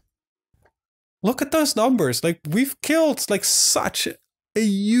 Look at those numbers! Like, we've killed, like, such a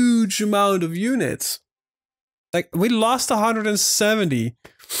huge amount of units. Like, we lost 170.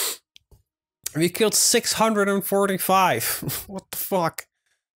 We killed 645. What the fuck?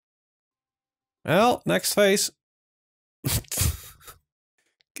 Well, next phase.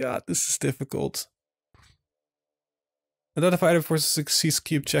 God, this is difficult. Identify other forces succeeds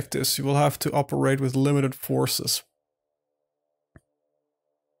key objectives. You will have to operate with limited forces.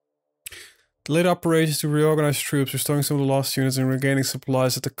 Delayed operations to reorganize troops, restoring some of the lost units and regaining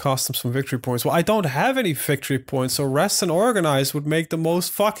supplies at the cost of some victory points. Well, I don't have any victory points, so rest and organize would make the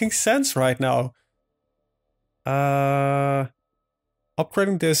most fucking sense right now. Upgrading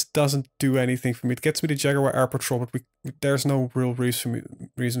this doesn't do anything for me. It gets me the Jaguar Air Patrol, but there's no real reason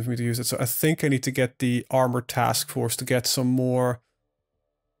for me to use it. So I think I need to get the Armored Task Force to get some more,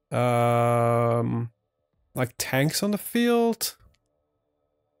 like tanks on the field.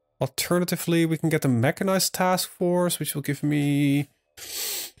 Alternatively, we can get the Mechanized Task Force, which will give me...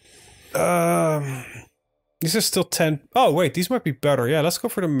 these are still 10... Oh, wait, these might be better. Yeah, let's go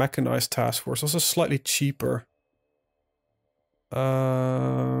for the Mechanized Task Force. Also slightly cheaper.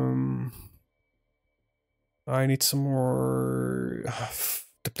 I need some more...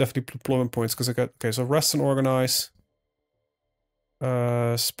 definitely deployment points, because I got... Okay, so rest and organize.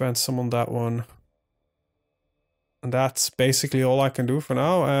 Spend some on that one. And that's basically all I can do for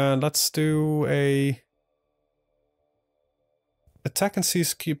now. And let's do a... Attack and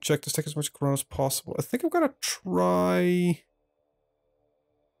seize key objectives. Take as much ground as possible. I think I'm gonna try...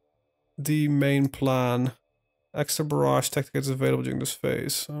 the main plan. Extra barrage tactic is available during this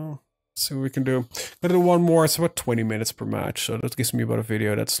phase. So, let's see what we can do. I'm gonna do one more. It's about 20 minutes per match. So that gives me about a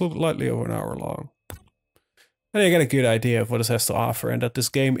video that's slightly over an hour long. And you get a good idea of what it has to offer, and that this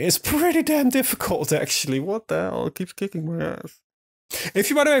game is pretty damn difficult, actually. What the hell? It keeps kicking my ass. If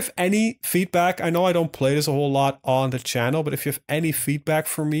you, by the way, have any feedback, I know I don't play this a whole lot on the channel, but if you have any feedback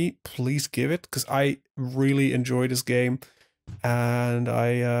for me, please give it, because I really enjoy this game, and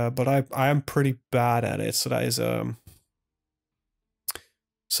I am pretty bad at it, so that is,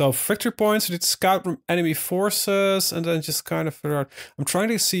 So, victory points, we did scout enemy forces, and then just kind of figure out, I'm trying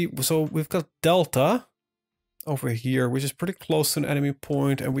to see, so we've got Delta over here, which is pretty close to an enemy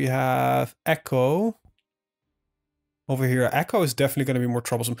point, and we have Echo over here. Echo is definitely going to be more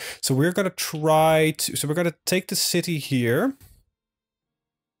troublesome. So we're going to try to... So we're going to take the city here.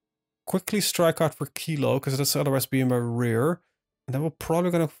 Quickly strike out for Kilo, because that's otherwise be in my rear. And then we're probably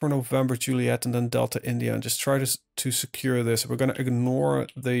going to go for November Juliet and then Delta India and just try to secure this. We're going to ignore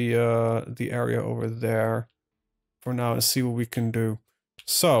the area over there for now and see what we can do.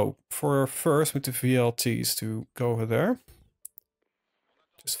 So, for first, with the VLTs to go over there.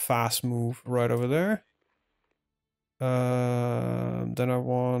 Just fast move right over there. Then I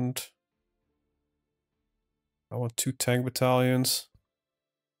want 2 tank battalions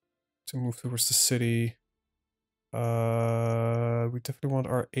to move towards the city. We definitely want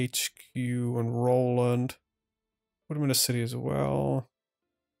our HQ and Roland. Put them in the city as well.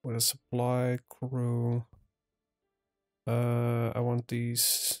 With a supply crew. I want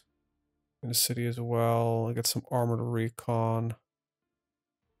these in the city as well. I get some armored recon.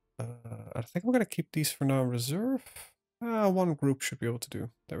 I think I'm gonna keep these for now in reserve. One group should be able to do.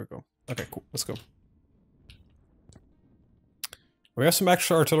 There we go. Okay, cool. Let's go. We have some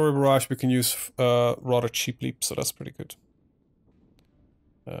extra artillery barrage we can use rather cheaply, so that's pretty good.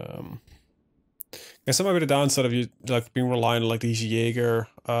 Guess that might be the downside of you like being reliant on like these Jaeger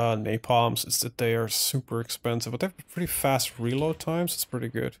napalms, is that they are super expensive, but they have pretty fast reload times. It's pretty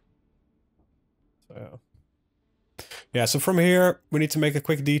good. So yeah. Yeah, so from here we need to make a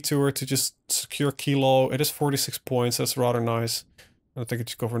quick detour to just secure Kilo. It is 46 points, that's rather nice. I think it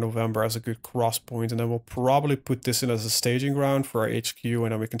should go for November as a good cross point, and then we'll probably put this in as a staging ground for our HQ,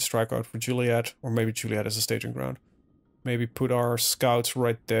 and then we can strike out for Juliet, or maybe Juliet as a staging ground. Maybe put our scouts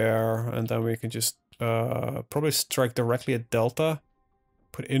right there, and then we can just probably strike directly at Delta,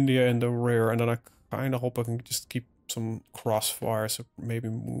 put India in the rear, and then I kind of hope I can just keep some crossfire, so maybe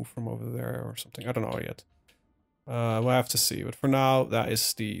move from over there or something. I don't know yet. We'll have to see, but for now,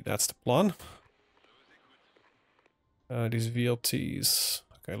 that's the plan. These VLTs.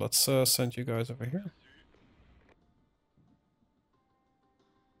 Okay, let's send you guys over here.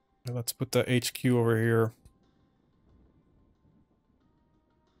 And let's put the HQ over here.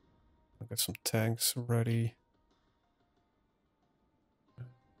 I'll get some tanks ready.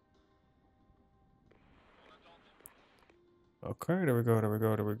 Okay, there we go, there we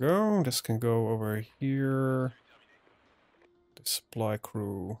go, there we go. This can go over here. The supply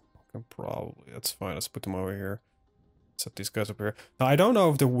crew can probably, that's fine, let's put them over here. Set these guys up here. Now, I don't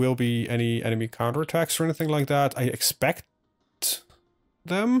know if there will be any enemy counterattacks or anything like that. I expect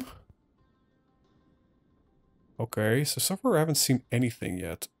them. Okay, so far I haven't seen anything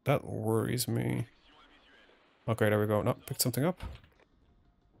yet. That worries me. Okay, there we go. No, picked something up.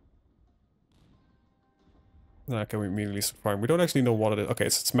 Okay, we immediately start firing. We don't actually know what it is. Okay,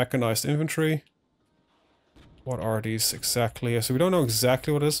 so it's mechanized infantry. What are these exactly? So we don't know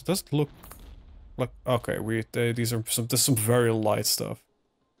exactly what it is. It does look like... Okay, these are some very light stuff.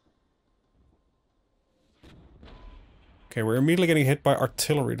 Okay, we're immediately getting hit by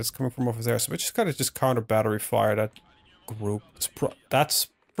artillery that's coming from over there. So we just gotta counter battery fire that group. That's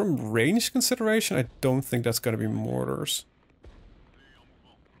from range consideration. I don't think that's gonna be mortars.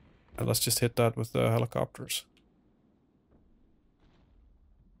 And let's just hit that with the helicopters.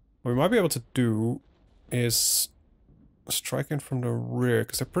 What we might be able to do is strike in from the rear,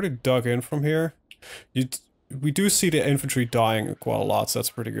 because they're pretty dug in from here. We do see the infantry dying quite a lot, so that's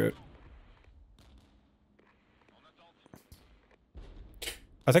pretty good.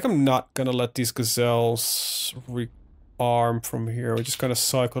 I think I'm not gonna let these gazelles rearm from here. We're just gonna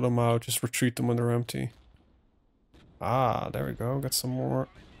cycle them out, just retreat them when they're empty. Ah, there we go. Got some more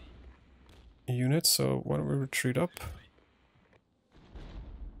units, so why don't we retreat up?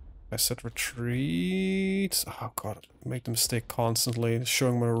 I said retreat. Oh god, make the mistake constantly,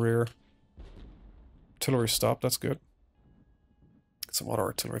 showing my rear. Artillery stop, that's good. Get some other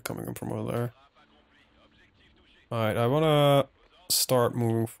artillery coming in from over there. Alright, I wanna start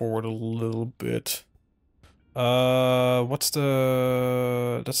moving forward a little bit. What's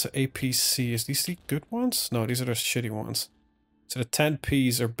the... That's the APC. Is these the good ones? No, these are the shitty ones. So the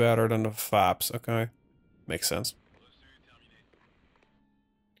 10Ps are better than the FAPs, okay. Makes sense.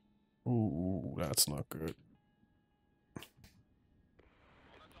 Ooh, that's not good.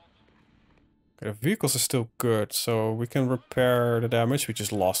 Okay, the vehicles are still good, so we can repair the damage. We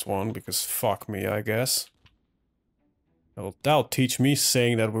just lost one, because fuck me, I guess. That'll teach me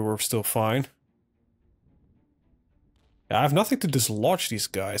saying that we were still fine. Yeah, I have nothing to dislodge these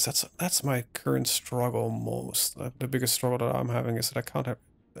guys. That's my current struggle most. The biggest struggle that I'm having is that I can't have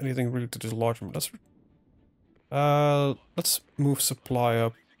anything really to dislodge them. Let's move supply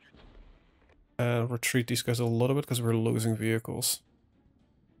up and retreat these guys a little bit because we're losing vehicles.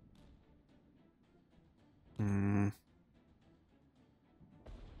 Hmm.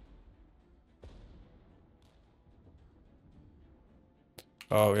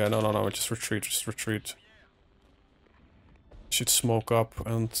 Oh yeah, no, just retreat, just retreat. Should smoke up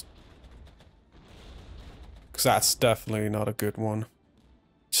and... Because that's definitely not a good one.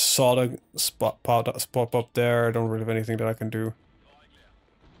 Saw the spot pop up there, I don't really have anything that I can do.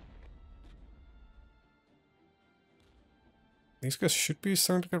 These guys should be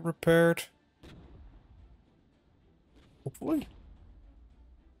starting to get repaired. Hopefully.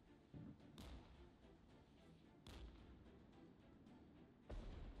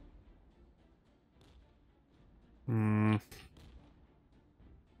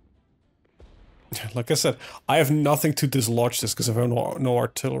 Like I said, I have nothing to dislodge this because I have no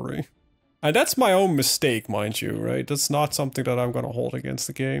artillery. And that's my own mistake, mind you, right? That's not something that I'm gonna hold against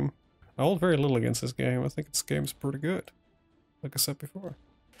the game. I hold very little against this game. I think this game's pretty good. Like I said before.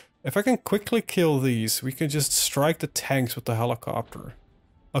 If I can quickly kill these, we can just strike the tanks with the helicopter.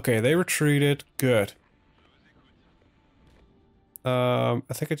 Okay, they retreated. Good. I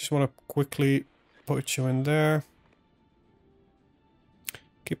think I just want to quickly put you in there.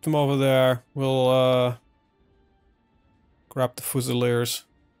 Keep them over there. We'll, grab the Fusiliers.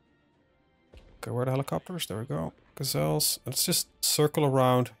 Okay, where are the helicopters? There we go. Gazelles. Let's just circle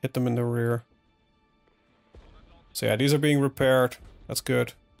around, hit them in the rear. So yeah, these are being repaired. That's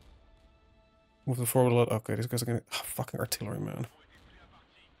good. Move them forward a little. Okay, these guys are gonna... Oh, fucking artillery, man.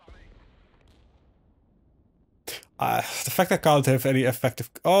 The fact that I can't have any effective...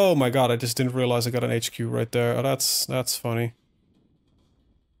 Oh my god, I just didn't realize I got an HQ right there. Oh, that's funny.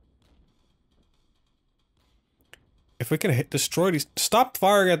 If we can destroy these... Stop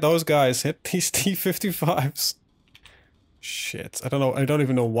firing at those guys! Hit these T-55s! Shit, I don't know. I don't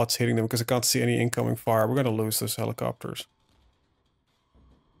even know what's hitting them because I can't see any incoming fire. We're gonna lose those helicopters.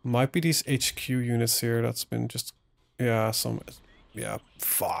 Might be these HQ units here that's been just... Yeah, some... Yeah,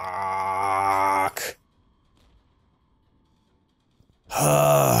 fuck!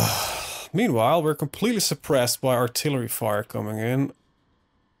 Meanwhile, we're completely suppressed by artillery fire coming in.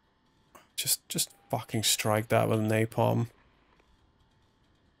 Just fucking strike that with napalm.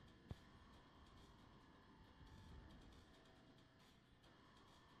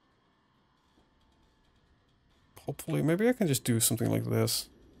 Hopefully, maybe I can just do something like this.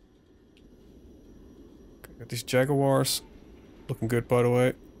 Okay, got these Jaguars. Looking good, by the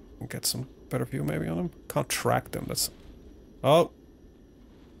way. And get some better view maybe on them. Can't track them, that's... Oh!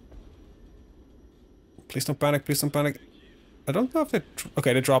 Please don't panic, please don't panic. I don't know if they...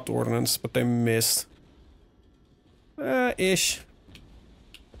 Okay, they dropped ordnance, but they missed. Ish.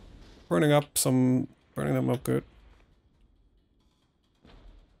 Burning them up good.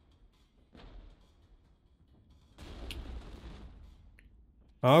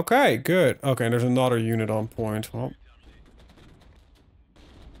 Okay, good. Okay, there's another unit on point. Well.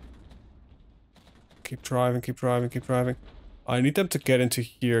 Keep driving, keep driving, keep driving. I need them to get into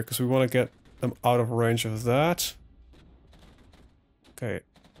here, because we want to get them out of range of that. Okay.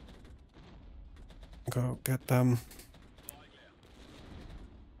 Go get them.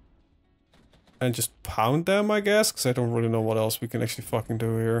 And just pound them, I guess, because I don't really know what else we can actually fucking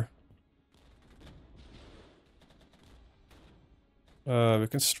do here. We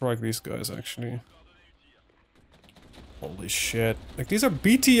can strike these guys, actually. Holy shit. Like, these are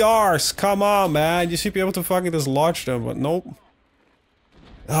BTRs! Come on, man! You should be able to fucking dislodge them, but nope.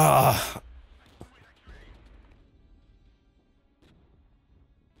 Ah!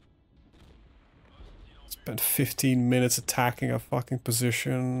 Spent 15 minutes attacking a fucking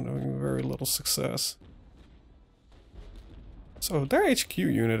position, having very little success. So their HQ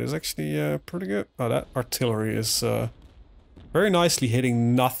unit is actually pretty good. Oh, that artillery is very nicely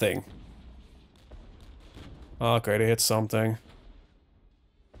hitting nothing. Okay, they hit something.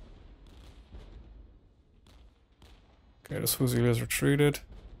 Okay, this Fusiliers retreated.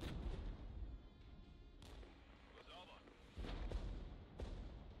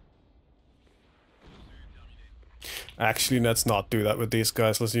 Actually, let's not do that with these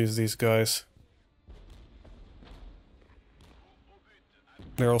guys. Let's use these guys.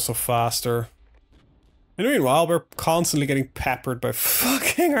 They're also faster. And meanwhile, we're constantly getting peppered by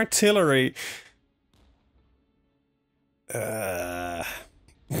fucking artillery. It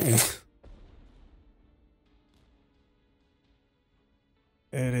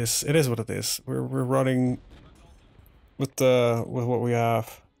is what it is. We're running with what we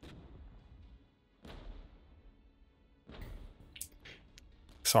have.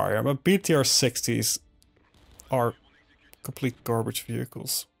 Sorry, I'm a BTR 60s are complete garbage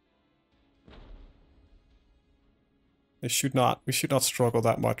vehicles. We should not struggle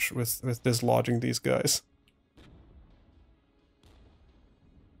that much with dislodging these guys.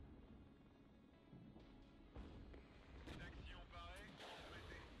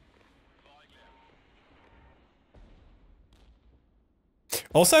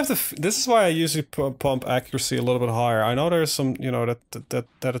 Also, I have to. This is why I usually pump accuracy a little bit higher. I know there's some, you know, that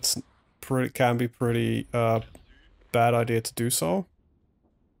it's can be pretty bad idea to do so.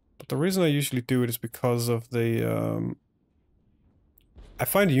 But the reason I usually do it is because of the I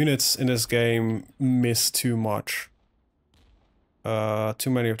find units in this game miss too much. Too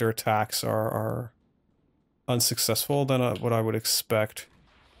many of their attacks are unsuccessful than what I would expect.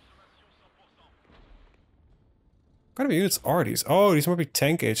 What kind of units are these? Oh, these might be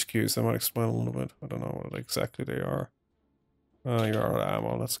tank HQs. That might explain a little bit. I don't know what exactly they are. You're out of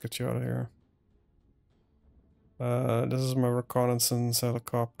ammo. Let's get you out of here. This is my reconnaissance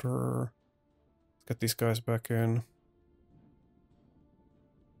helicopter. Let's get these guys back in.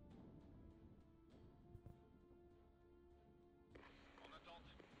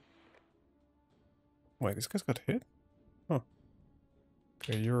 Wait, these guys got hit? Huh.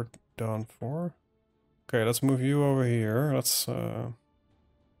 Okay, you're done for. Okay, let's move you over here. Let's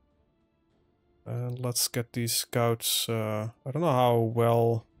get these scouts. I don't know how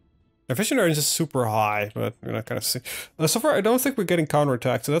well. Their vision range is super high, but we're not kind of see. So far, I don't think we're getting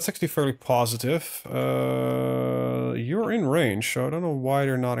counterattacked, so that's actually fairly positive. You're in range, so I don't know why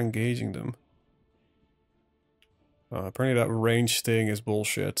they're not engaging them. Apparently that range thing is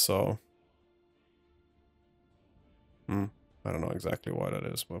bullshit, so... I don't know exactly why that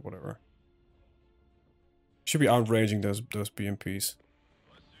is, but whatever. Should be outranging those BMPs.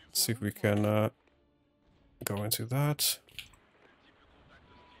 Let's see if we can go into that.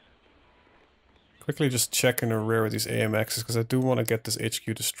 Quickly just check in the rear with these AMXs, because I do want to get this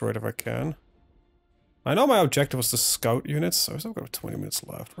HQ destroyed if I can. I know my objective was to scout units, so I've still got 20 minutes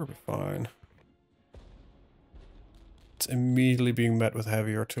left. We'll be fine. It's immediately being met with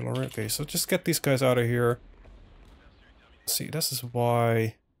heavy artillery. Okay, so just get these guys out of here. See, this is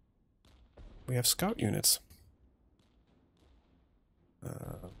why we have scout units.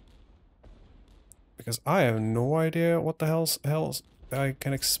 Because I have no idea what the hell I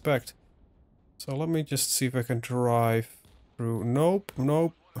can expect. So let me just see if I can drive through. Nope,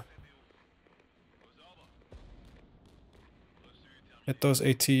 nope. Hit those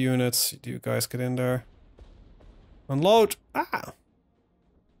AT units. Do you guys get in there? Unload! Ah!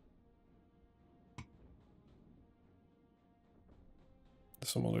 There's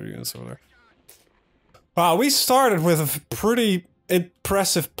some other units over there. Wow, we started with a pretty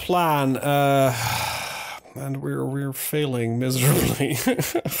impressive plan, and we're failing miserably.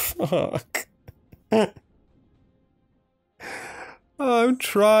 Fuck. I'm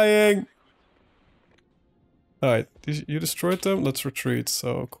trying. Alright, you destroyed them? Let's retreat.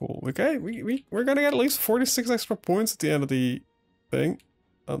 So cool. Okay, we're gonna get at least 46 extra points at the end of the thing.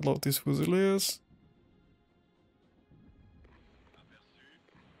 Unload these Fusiliers.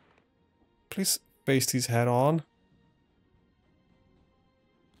 Please face these head on.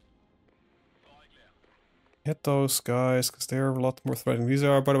 Hit those guys, because they're a lot more threatening. These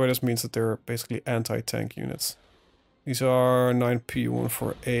are, by the way, this means that they're basically anti-tank units. These are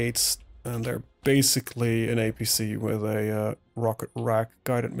 9P148s, and they're basically an APC with a rocket rack,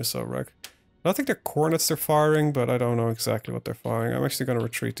 guided missile rack. I don't think they're cornets they're firing, but I don't know exactly what they're firing. I'm actually going to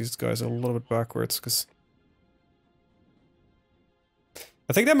retreat these guys a little bit backwards, because...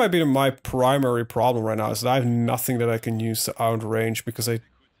 I think that might be my primary problem right now, is that I have nothing that I can use to outrange, because I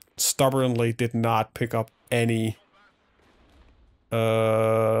stubbornly did not pick up any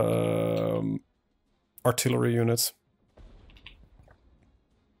artillery units.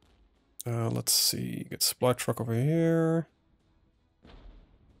 Let's see, get supply truck over here.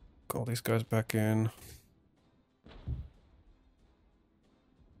 Call these guys back in.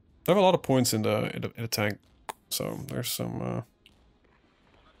 I have a lot of points in the tank, so there's some.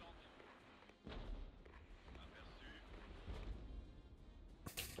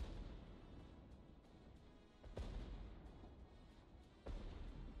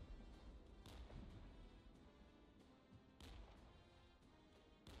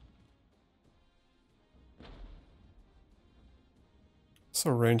 What's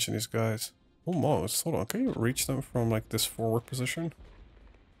the range in these guys? Almost. Hold on, can you reach them from like this forward position?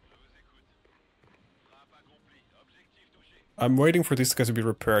 I'm waiting for these guys to be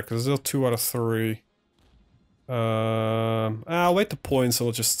repaired, because there's still 2 out of 3. I'll wait the points,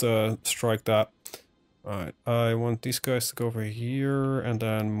 I'll just strike that. Alright, I want these guys to go over here, and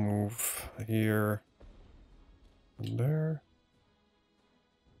then move here. And there.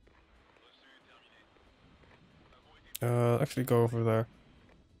 Actually go over there.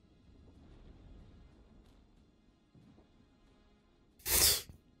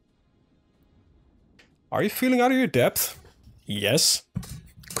 Are you feeling out of your depth? Yes.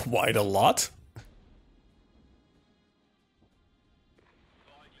 Quite a lot.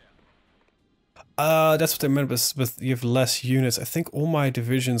 That's what I meant with you have less units. I think all my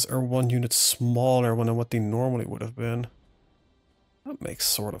divisions are 1 unit smaller than what they normally would have been. That makes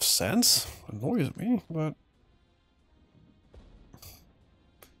sort of sense. Annoys me, but...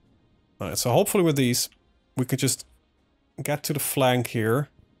 Alright, so hopefully with these, we could just get to the flank here,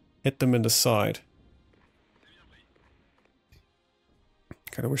 hit them in the side.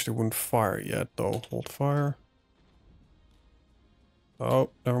 Kinda wish they wouldn't fire yet, though. Hold fire.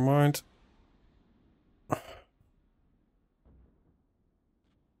 Oh, never mind.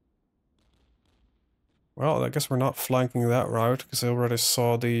 Well, I guess we're not flanking that route, because I already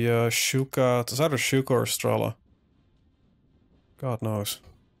saw the Shuka. It's either Shuka or Strela. God knows.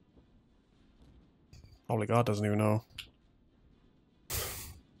 Probably God doesn't even know.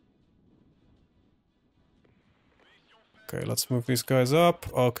 Okay, let's move these guys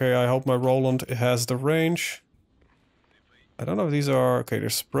up. Okay, I hope my Roland has the range. I don't know if these are... Okay, they're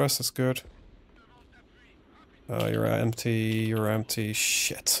suppressed, that's good. You're empty, you're empty.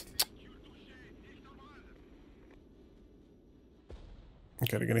 Shit.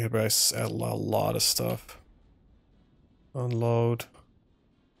 Okay, they're gonna hit by a lot of stuff. Unload.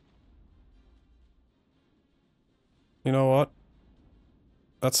 You know what?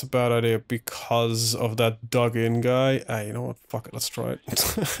 That's a bad idea because of that dug-in guy. Ah, you know what? Fuck it, let's try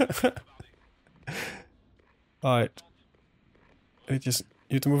it. Alright. You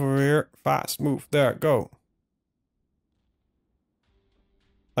have to move over here. Fast, move. There, go.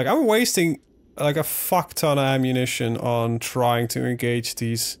 Like, I'm wasting, like, a fuck ton of ammunition on trying to engage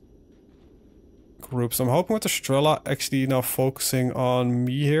these groups. I'm hoping with the Strela actually now focusing on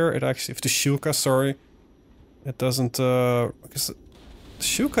me here, it actually, if the Shuka, sorry, it doesn't, because the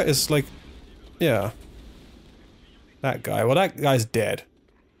Shuka is like, yeah. That guy. Well, that guy's dead.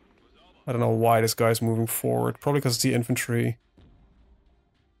 I don't know why this guy's moving forward. Probably because it's the infantry.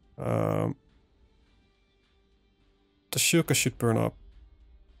 The Shuka should burn up.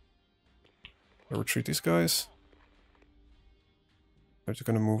 I retreat these guys. They're just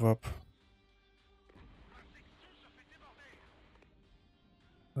gonna move up.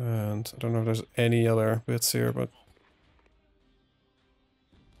 And I don't know if there's any other bits here, but...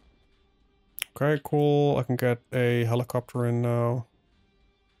 Okay, cool. I can get a helicopter in now.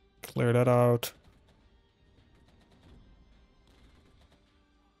 Clear that out.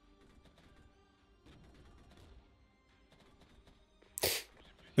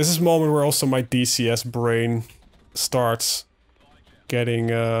 This is a moment where also my DCS brain starts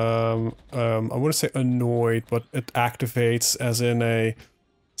getting, I wouldn't say annoyed, but it activates as in a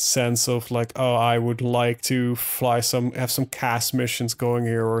sense of like, oh, I would like to have some CAS missions going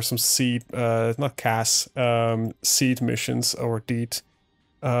here, or some seed, not CAS, seed missions, or DEET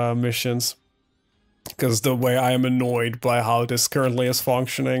missions. Because the way I am annoyed by how this currently is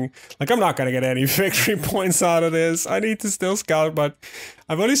functioning. Like, I'm not gonna get any victory points out of this. I need to still scout, but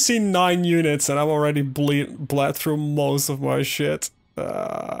I've only seen 9 units and I'm already bled through most of my shit.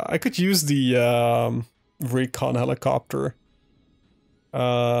 I could use the recon helicopter.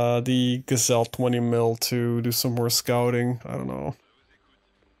 The Gazelle 20mm to do some more scouting. I don't know.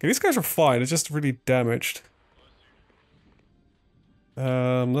 Okay, these guys are fine, it's just really damaged.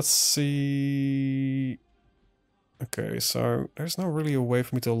 Let's see... Okay, so there's not really a way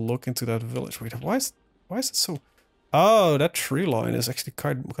for me to look into that village. Wait, why is it so... Oh, that tree line is actually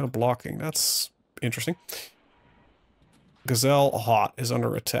kind of blocking. That's interesting. Gazelle Hot is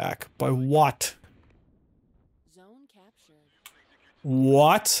under attack. By what? Zone captured.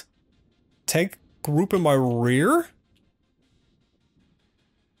 What? Tank group in my rear?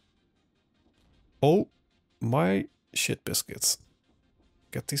 Oh, my shit biscuits.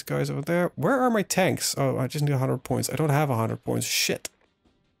 Get these guys over there. Where are my tanks? Oh, I just need 100 points. I don't have 100 points. Shit.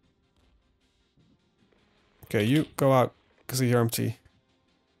 Okay, you go out, because you're empty.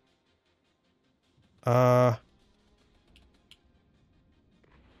 Okay,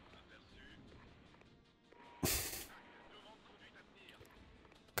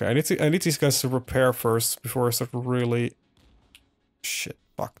 I need these guys to repair first before I start really... Shit,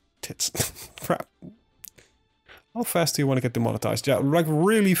 fuck, tits. Crap. How fast do you want to get demonetized? Yeah, like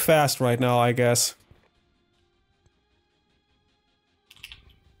really fast right now, I guess.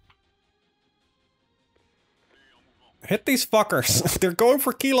 Hit these fuckers. They're going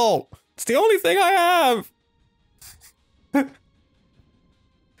for kilo. It's the only thing I have.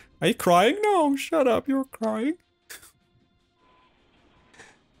 Are you crying? No, shut up. You're crying.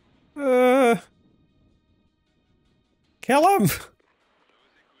 Kill him.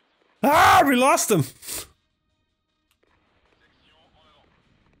 Ah, we lost him.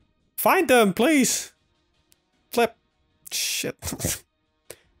 Find them, please. Flip. Shit.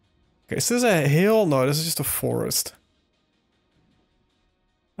 Okay, is this a hill? No, this is just a forest.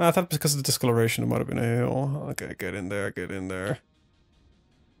 I thought because of the discoloration it might have been a hill. Okay, get in there, get in there.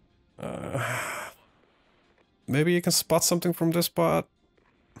 Maybe you can spot something from this spot.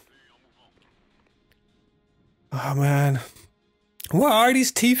 Oh man. What are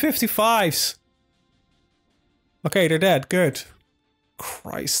these T-55s? Okay, they're dead, good.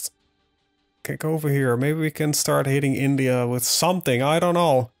 Christ. Okay, go over here. Maybe we can start hitting India with something. I don't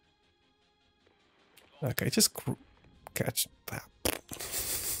know. Okay, just catch that.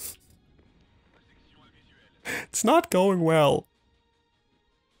 It's not going well.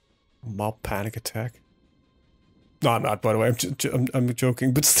 Mob panic attack. No, I'm not, by the way. I'm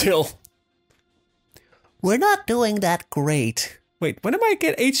joking, but still. We're not doing that great. Wait, when am I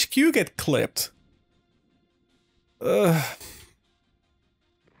get HQ get clipped? Ugh.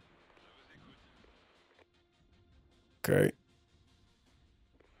 Okay.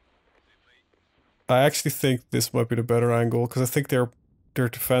 I actually think this might be the better angle, because I think their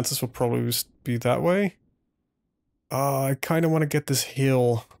defenses will probably just be that way. I kind of want to get this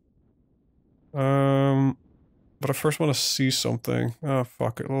hill. But I first want to see something. Oh,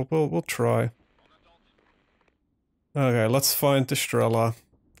 fuck it. We'll try. Okay, let's find the Strela.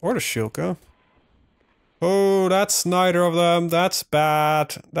 Or the Shilka. Oh, that's neither of them. That's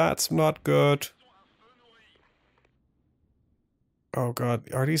bad. That's not good. Oh god,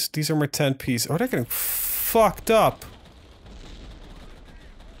 are these are my 10 piece. Oh, they're getting fucked up.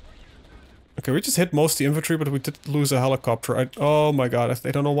 Okay, we just hit most of the infantry, but we did lose a helicopter. Oh my god,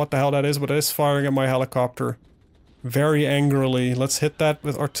 I don't know what the hell that is, but it is firing at my helicopter. Very angrily. Let's hit that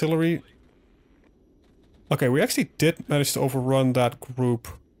with artillery. Okay, we actually did manage to overrun that group.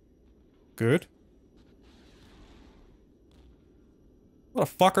 Good. What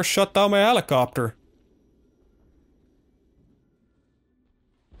a fucker shut down my helicopter.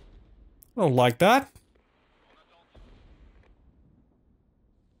 I don't like that.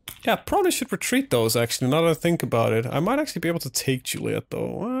 Yeah, probably should retreat those, actually, now that I think about it. I might actually be able to take Juliet, though.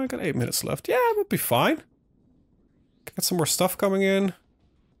 Well, I got 8 minutes left. Yeah, it would be fine. Got some more stuff coming in.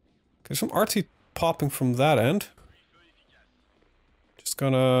 Okay, some RT popping from that end. Just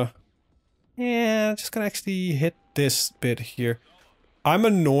gonna... Yeah, just gonna actually hit this bit here. I'm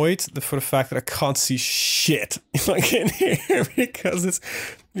annoyed for the fact that I can't see shit like in here because it's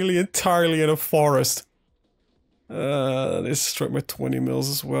nearly entirely in a forest. This struck my 20 mils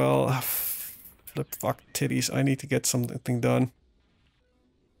as well. Flip fuck titties. I need to get something done.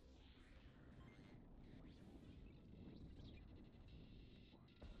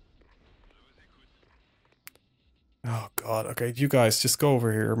 Oh god, okay, you guys just go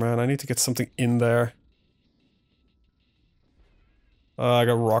over here, man. I need to get something in there. I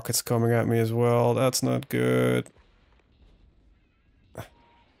got rockets coming at me as well. That's not good.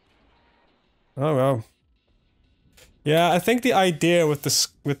 Oh well. Yeah, I think the idea with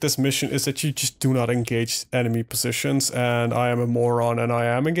this mission is that you just do not engage enemy positions, and I am a moron and I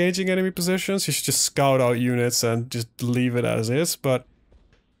am engaging enemy positions. You should just scout out units and just leave it as is, but...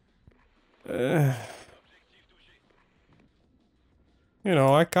 you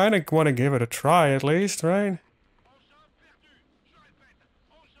know, I kind of want to give it a try at least, right?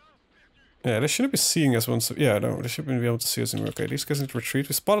 Yeah, they shouldn't be seeing us once. Yeah, no, they shouldn't be able to see us anymore. Okay, these guys need to retreat.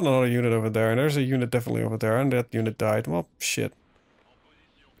 We spotted another unit over there, and there's a unit definitely over there, and that unit died. Well, shit.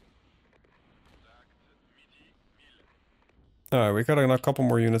 Alright, we got a couple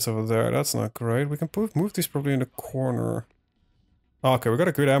more units over there. That's not great. We can move these probably in the corner. Okay, we got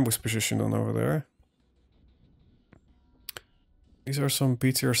a good ambush position on over there. These are some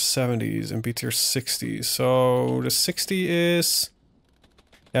BTR 70s and BTR 60s. So the 60 is...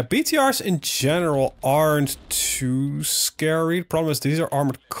 Yeah, BTRs in general aren't too scary. The problem is these are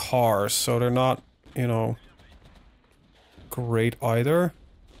armored cars, so they're not, you know, great either.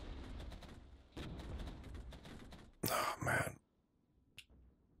 Oh, man.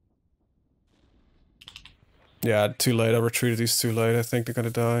 Yeah, too late. I retreated these too late. I think they're gonna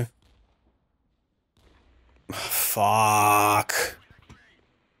die. Fuck.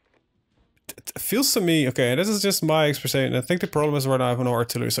 It feels to me, okay, and this is just my experience, I think the problem is right now I have no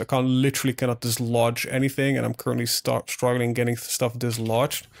artillery, so I literally cannot dislodge anything, and I'm currently struggling getting stuff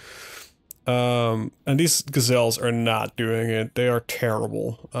dislodged. And these gazelles are not doing it. They are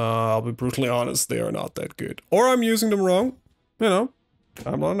terrible. I'll be brutally honest, they are not that good. Or I'm using them wrong. You know,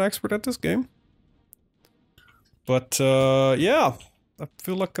 I'm not an expert at this game. But, yeah, I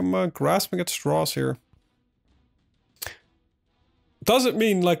feel like I'm grasping at straws here. Doesn't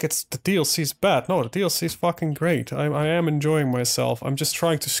mean like it's the DLC's bad. No, the DLC's fucking great. I am enjoying myself. I'm just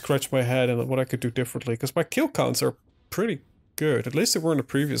trying to scratch my head at what I could do differently, because my kill counts are pretty good. At least they were in the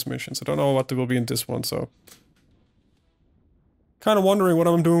previous missions. I don't know what they will be in this one, so... Kind of wondering what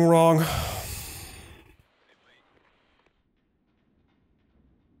I'm doing wrong.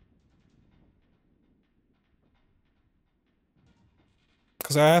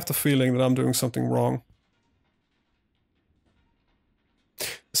 Because I have the feeling that I'm doing something wrong.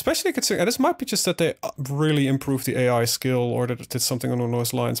 Especially considering, and this might be just that they really improved the AI skill or that it did something along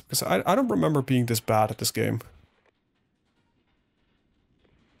those lines, because I don't remember being this bad at this game.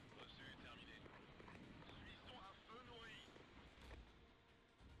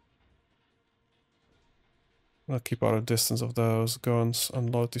 I'll keep out of distance of those guns.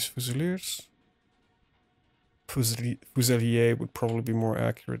 Unload these fusiliers. Fusilier would probably be more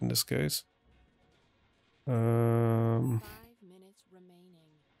accurate in this case. 5 minutes remaining.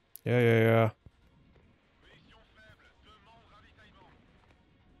 Yeah.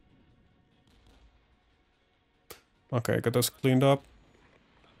 Okay, got those cleaned up.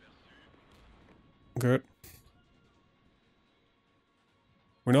 Good.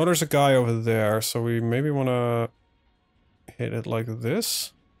 We know there's a guy over there, so we maybe want to hit it like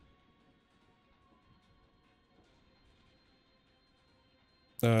this.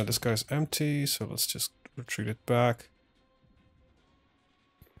 This guy's empty, so let's just retreat it back.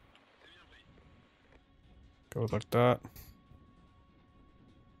 Go like that.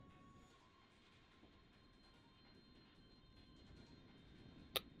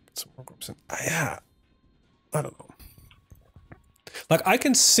 Get some more groups in. Yeah. I don't know. Like, I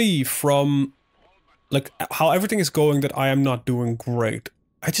can see from, like, how everything is going that I am not doing great.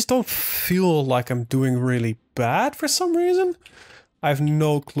 I just don't feel like I'm doing really bad for some reason. I have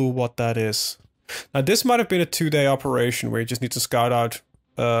no clue what that is. Now, this might have been a 2-day operation where you just need to scout out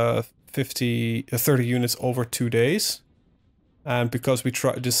 30 units over 2 days. And because we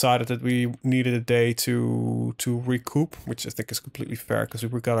decided that we needed a day to recoup, which I think is completely fair because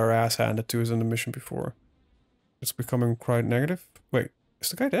we got our ass handed to us in the mission before. It's becoming quite negative. Wait, is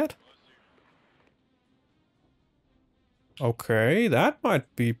the guy dead? Okay, that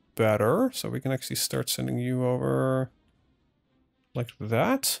might be better. So we can actually start sending you over like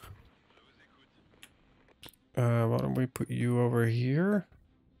that. Why don't we put you over here?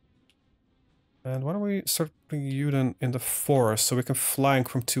 And why don't we start putting you then in the forest so we can flank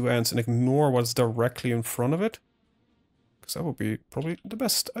from 2 ends and ignore what's directly in front of it? Because that would be probably the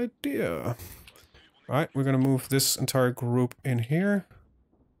best idea. Alright, we're gonna move this entire group in here.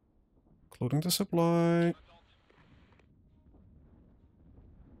 Including the supply.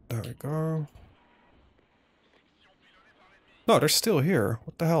 There we go. No, they're still here.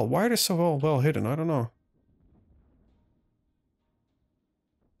 What the hell? Why are they so well hidden? I don't know.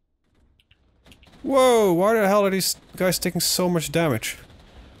 Whoa, why the hell are these guys taking so much damage?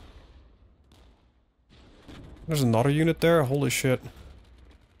 There's another unit there? Holy shit.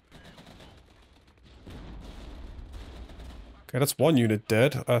 Okay, that's 1 unit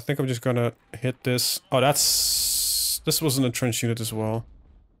dead. I think I'm just gonna hit this. Oh, that's... This was an entrenched unit as well.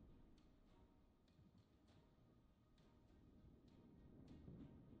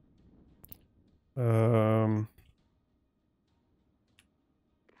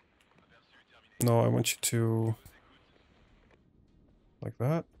 No, I want you to... Like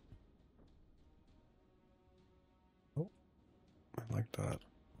that. Oh, like that.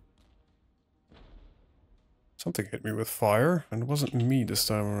 Something hit me with fire, and it wasn't me this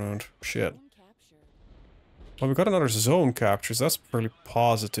time around. Shit. Well, we got another zone capture, so that's fairly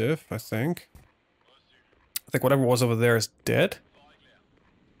positive, I think. I think whatever was over there is dead.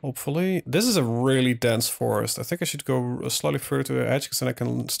 Hopefully. This is a really dense forest. I think I should go slightly further to the edge, because then I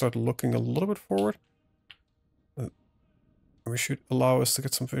can start looking a little bit forward. We should allow us to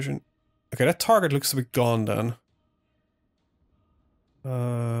get some vision. Okay, that target looks to be gone then.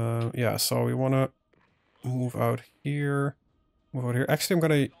 Yeah, so we want to move out here. Move out here. Actually, I'm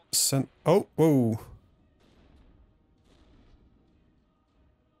gonna send... Oh, whoa.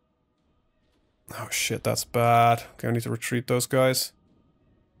 Oh shit, that's bad. Okay, I need to retreat those guys.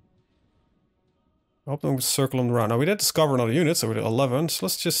 I hope they don't circle them around. Now, we did discover another unit, so we did 11. So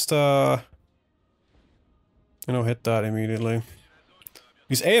let's just, you know, hit that immediately.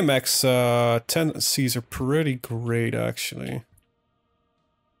 These AMX tendencies are pretty great, actually.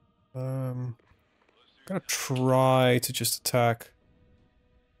 I'm gonna try to just attack.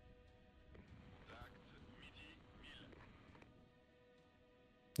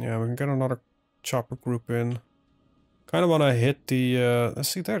 Yeah, we can get another chopper group in. Kind of want to hit the, let's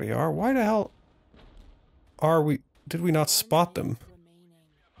see, there they are. Why the hell are we, did we not spot them?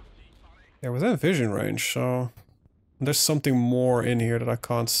 They're within vision range, so there's something more in here that I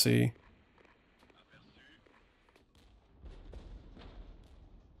can't see.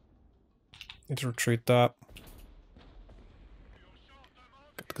 Need to retreat that.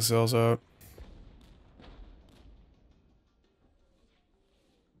 Get the gazelles out.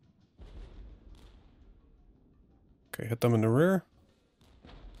 Okay, hit them in the rear.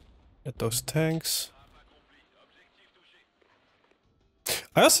 Hit those tanks.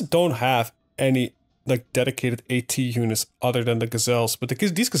 I also don't have any like dedicated AT units other than the gazelles, but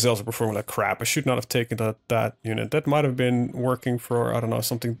these gazelles are performing like crap. I should not have taken that unit. That might have been working for, I don't know,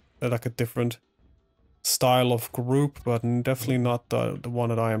 something like a different style of group, but definitely not the one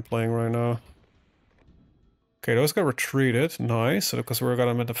that I am playing right now. Okay, those got retreated. Nice, because we're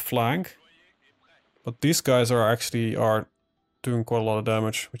gonna at the flank. But these guys are actually doing quite a lot of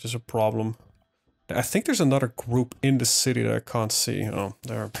damage, which is a problem. I think there's another group in the city that I can't see. Oh,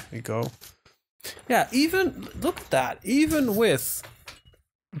 there we go. Yeah, even look at that. Even with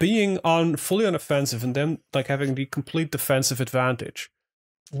being fully on offensive and then like having the complete defensive advantage,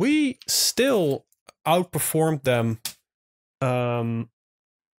 we still outperformed them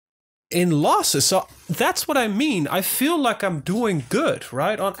in losses. So that's what I mean. I feel like I'm doing good,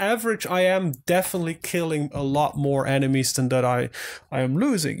 right? On average, I am definitely killing a lot more enemies than that I am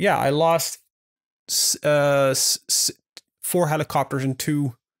losing. Yeah, I lost 4 helicopters and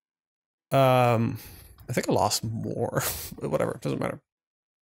 2. I think I lost more. Whatever, doesn't matter.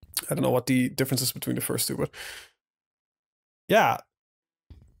 I don't know what the difference is between the first two, but yeah,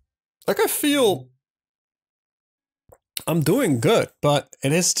 like I feel I'm doing good, but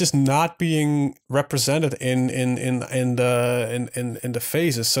it is just not being represented in the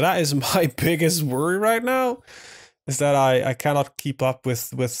phases. So that is my biggest worry right now, is that I cannot keep up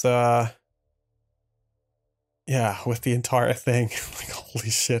with yeah, with the entire thing. Like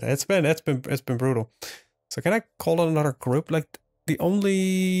holy shit, it's been brutal. So can I call it another group? Like the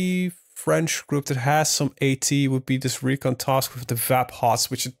only French group that has some AT would be this recon task with the VAP HOTS,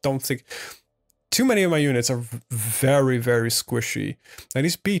 which I don't think. Too many of my units are very, very squishy. Now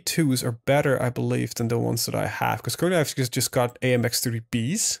these B2s are better, I believe, than the ones that I have. Because currently I've just got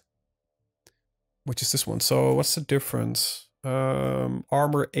AMX-30Bs. Which is this one. So what's the difference?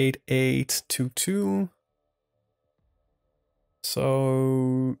 Armor 8822.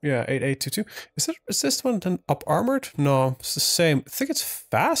 So yeah, 8822. Is this one then up armored? No, it's the same. I think it's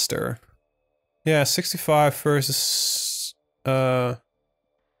faster. Yeah, 65 versus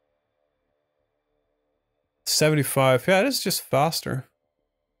 75. Yeah, it is just faster.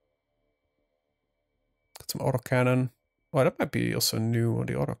 Got some autocannon. Oh, that might be also new on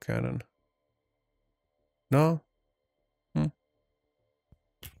the autocannon. No?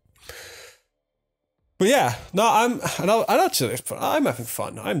 But yeah, no, I'm having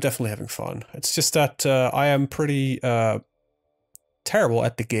fun. I'm definitely having fun. It's just that I am pretty terrible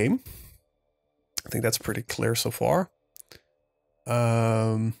at the game. I think that's pretty clear so far.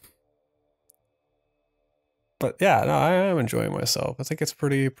 But yeah, no, I am enjoying myself. I think it's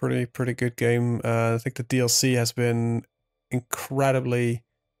pretty good game. I think the DLC has been incredibly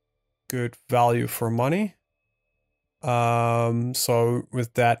good value for money. So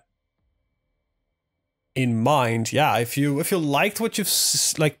with that in mind, yeah, if you liked what you've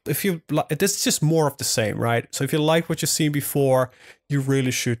this is just more of the same, right? So if you liked what you've seen before, you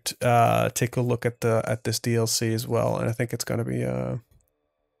really should take a look at this DLC as well, and I think it's gonna be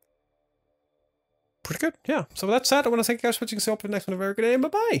pretty good. Yeah. So with that said, I want to thank you guys for watching. See you up in the next one. Have a very good day, and bye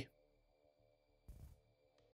bye.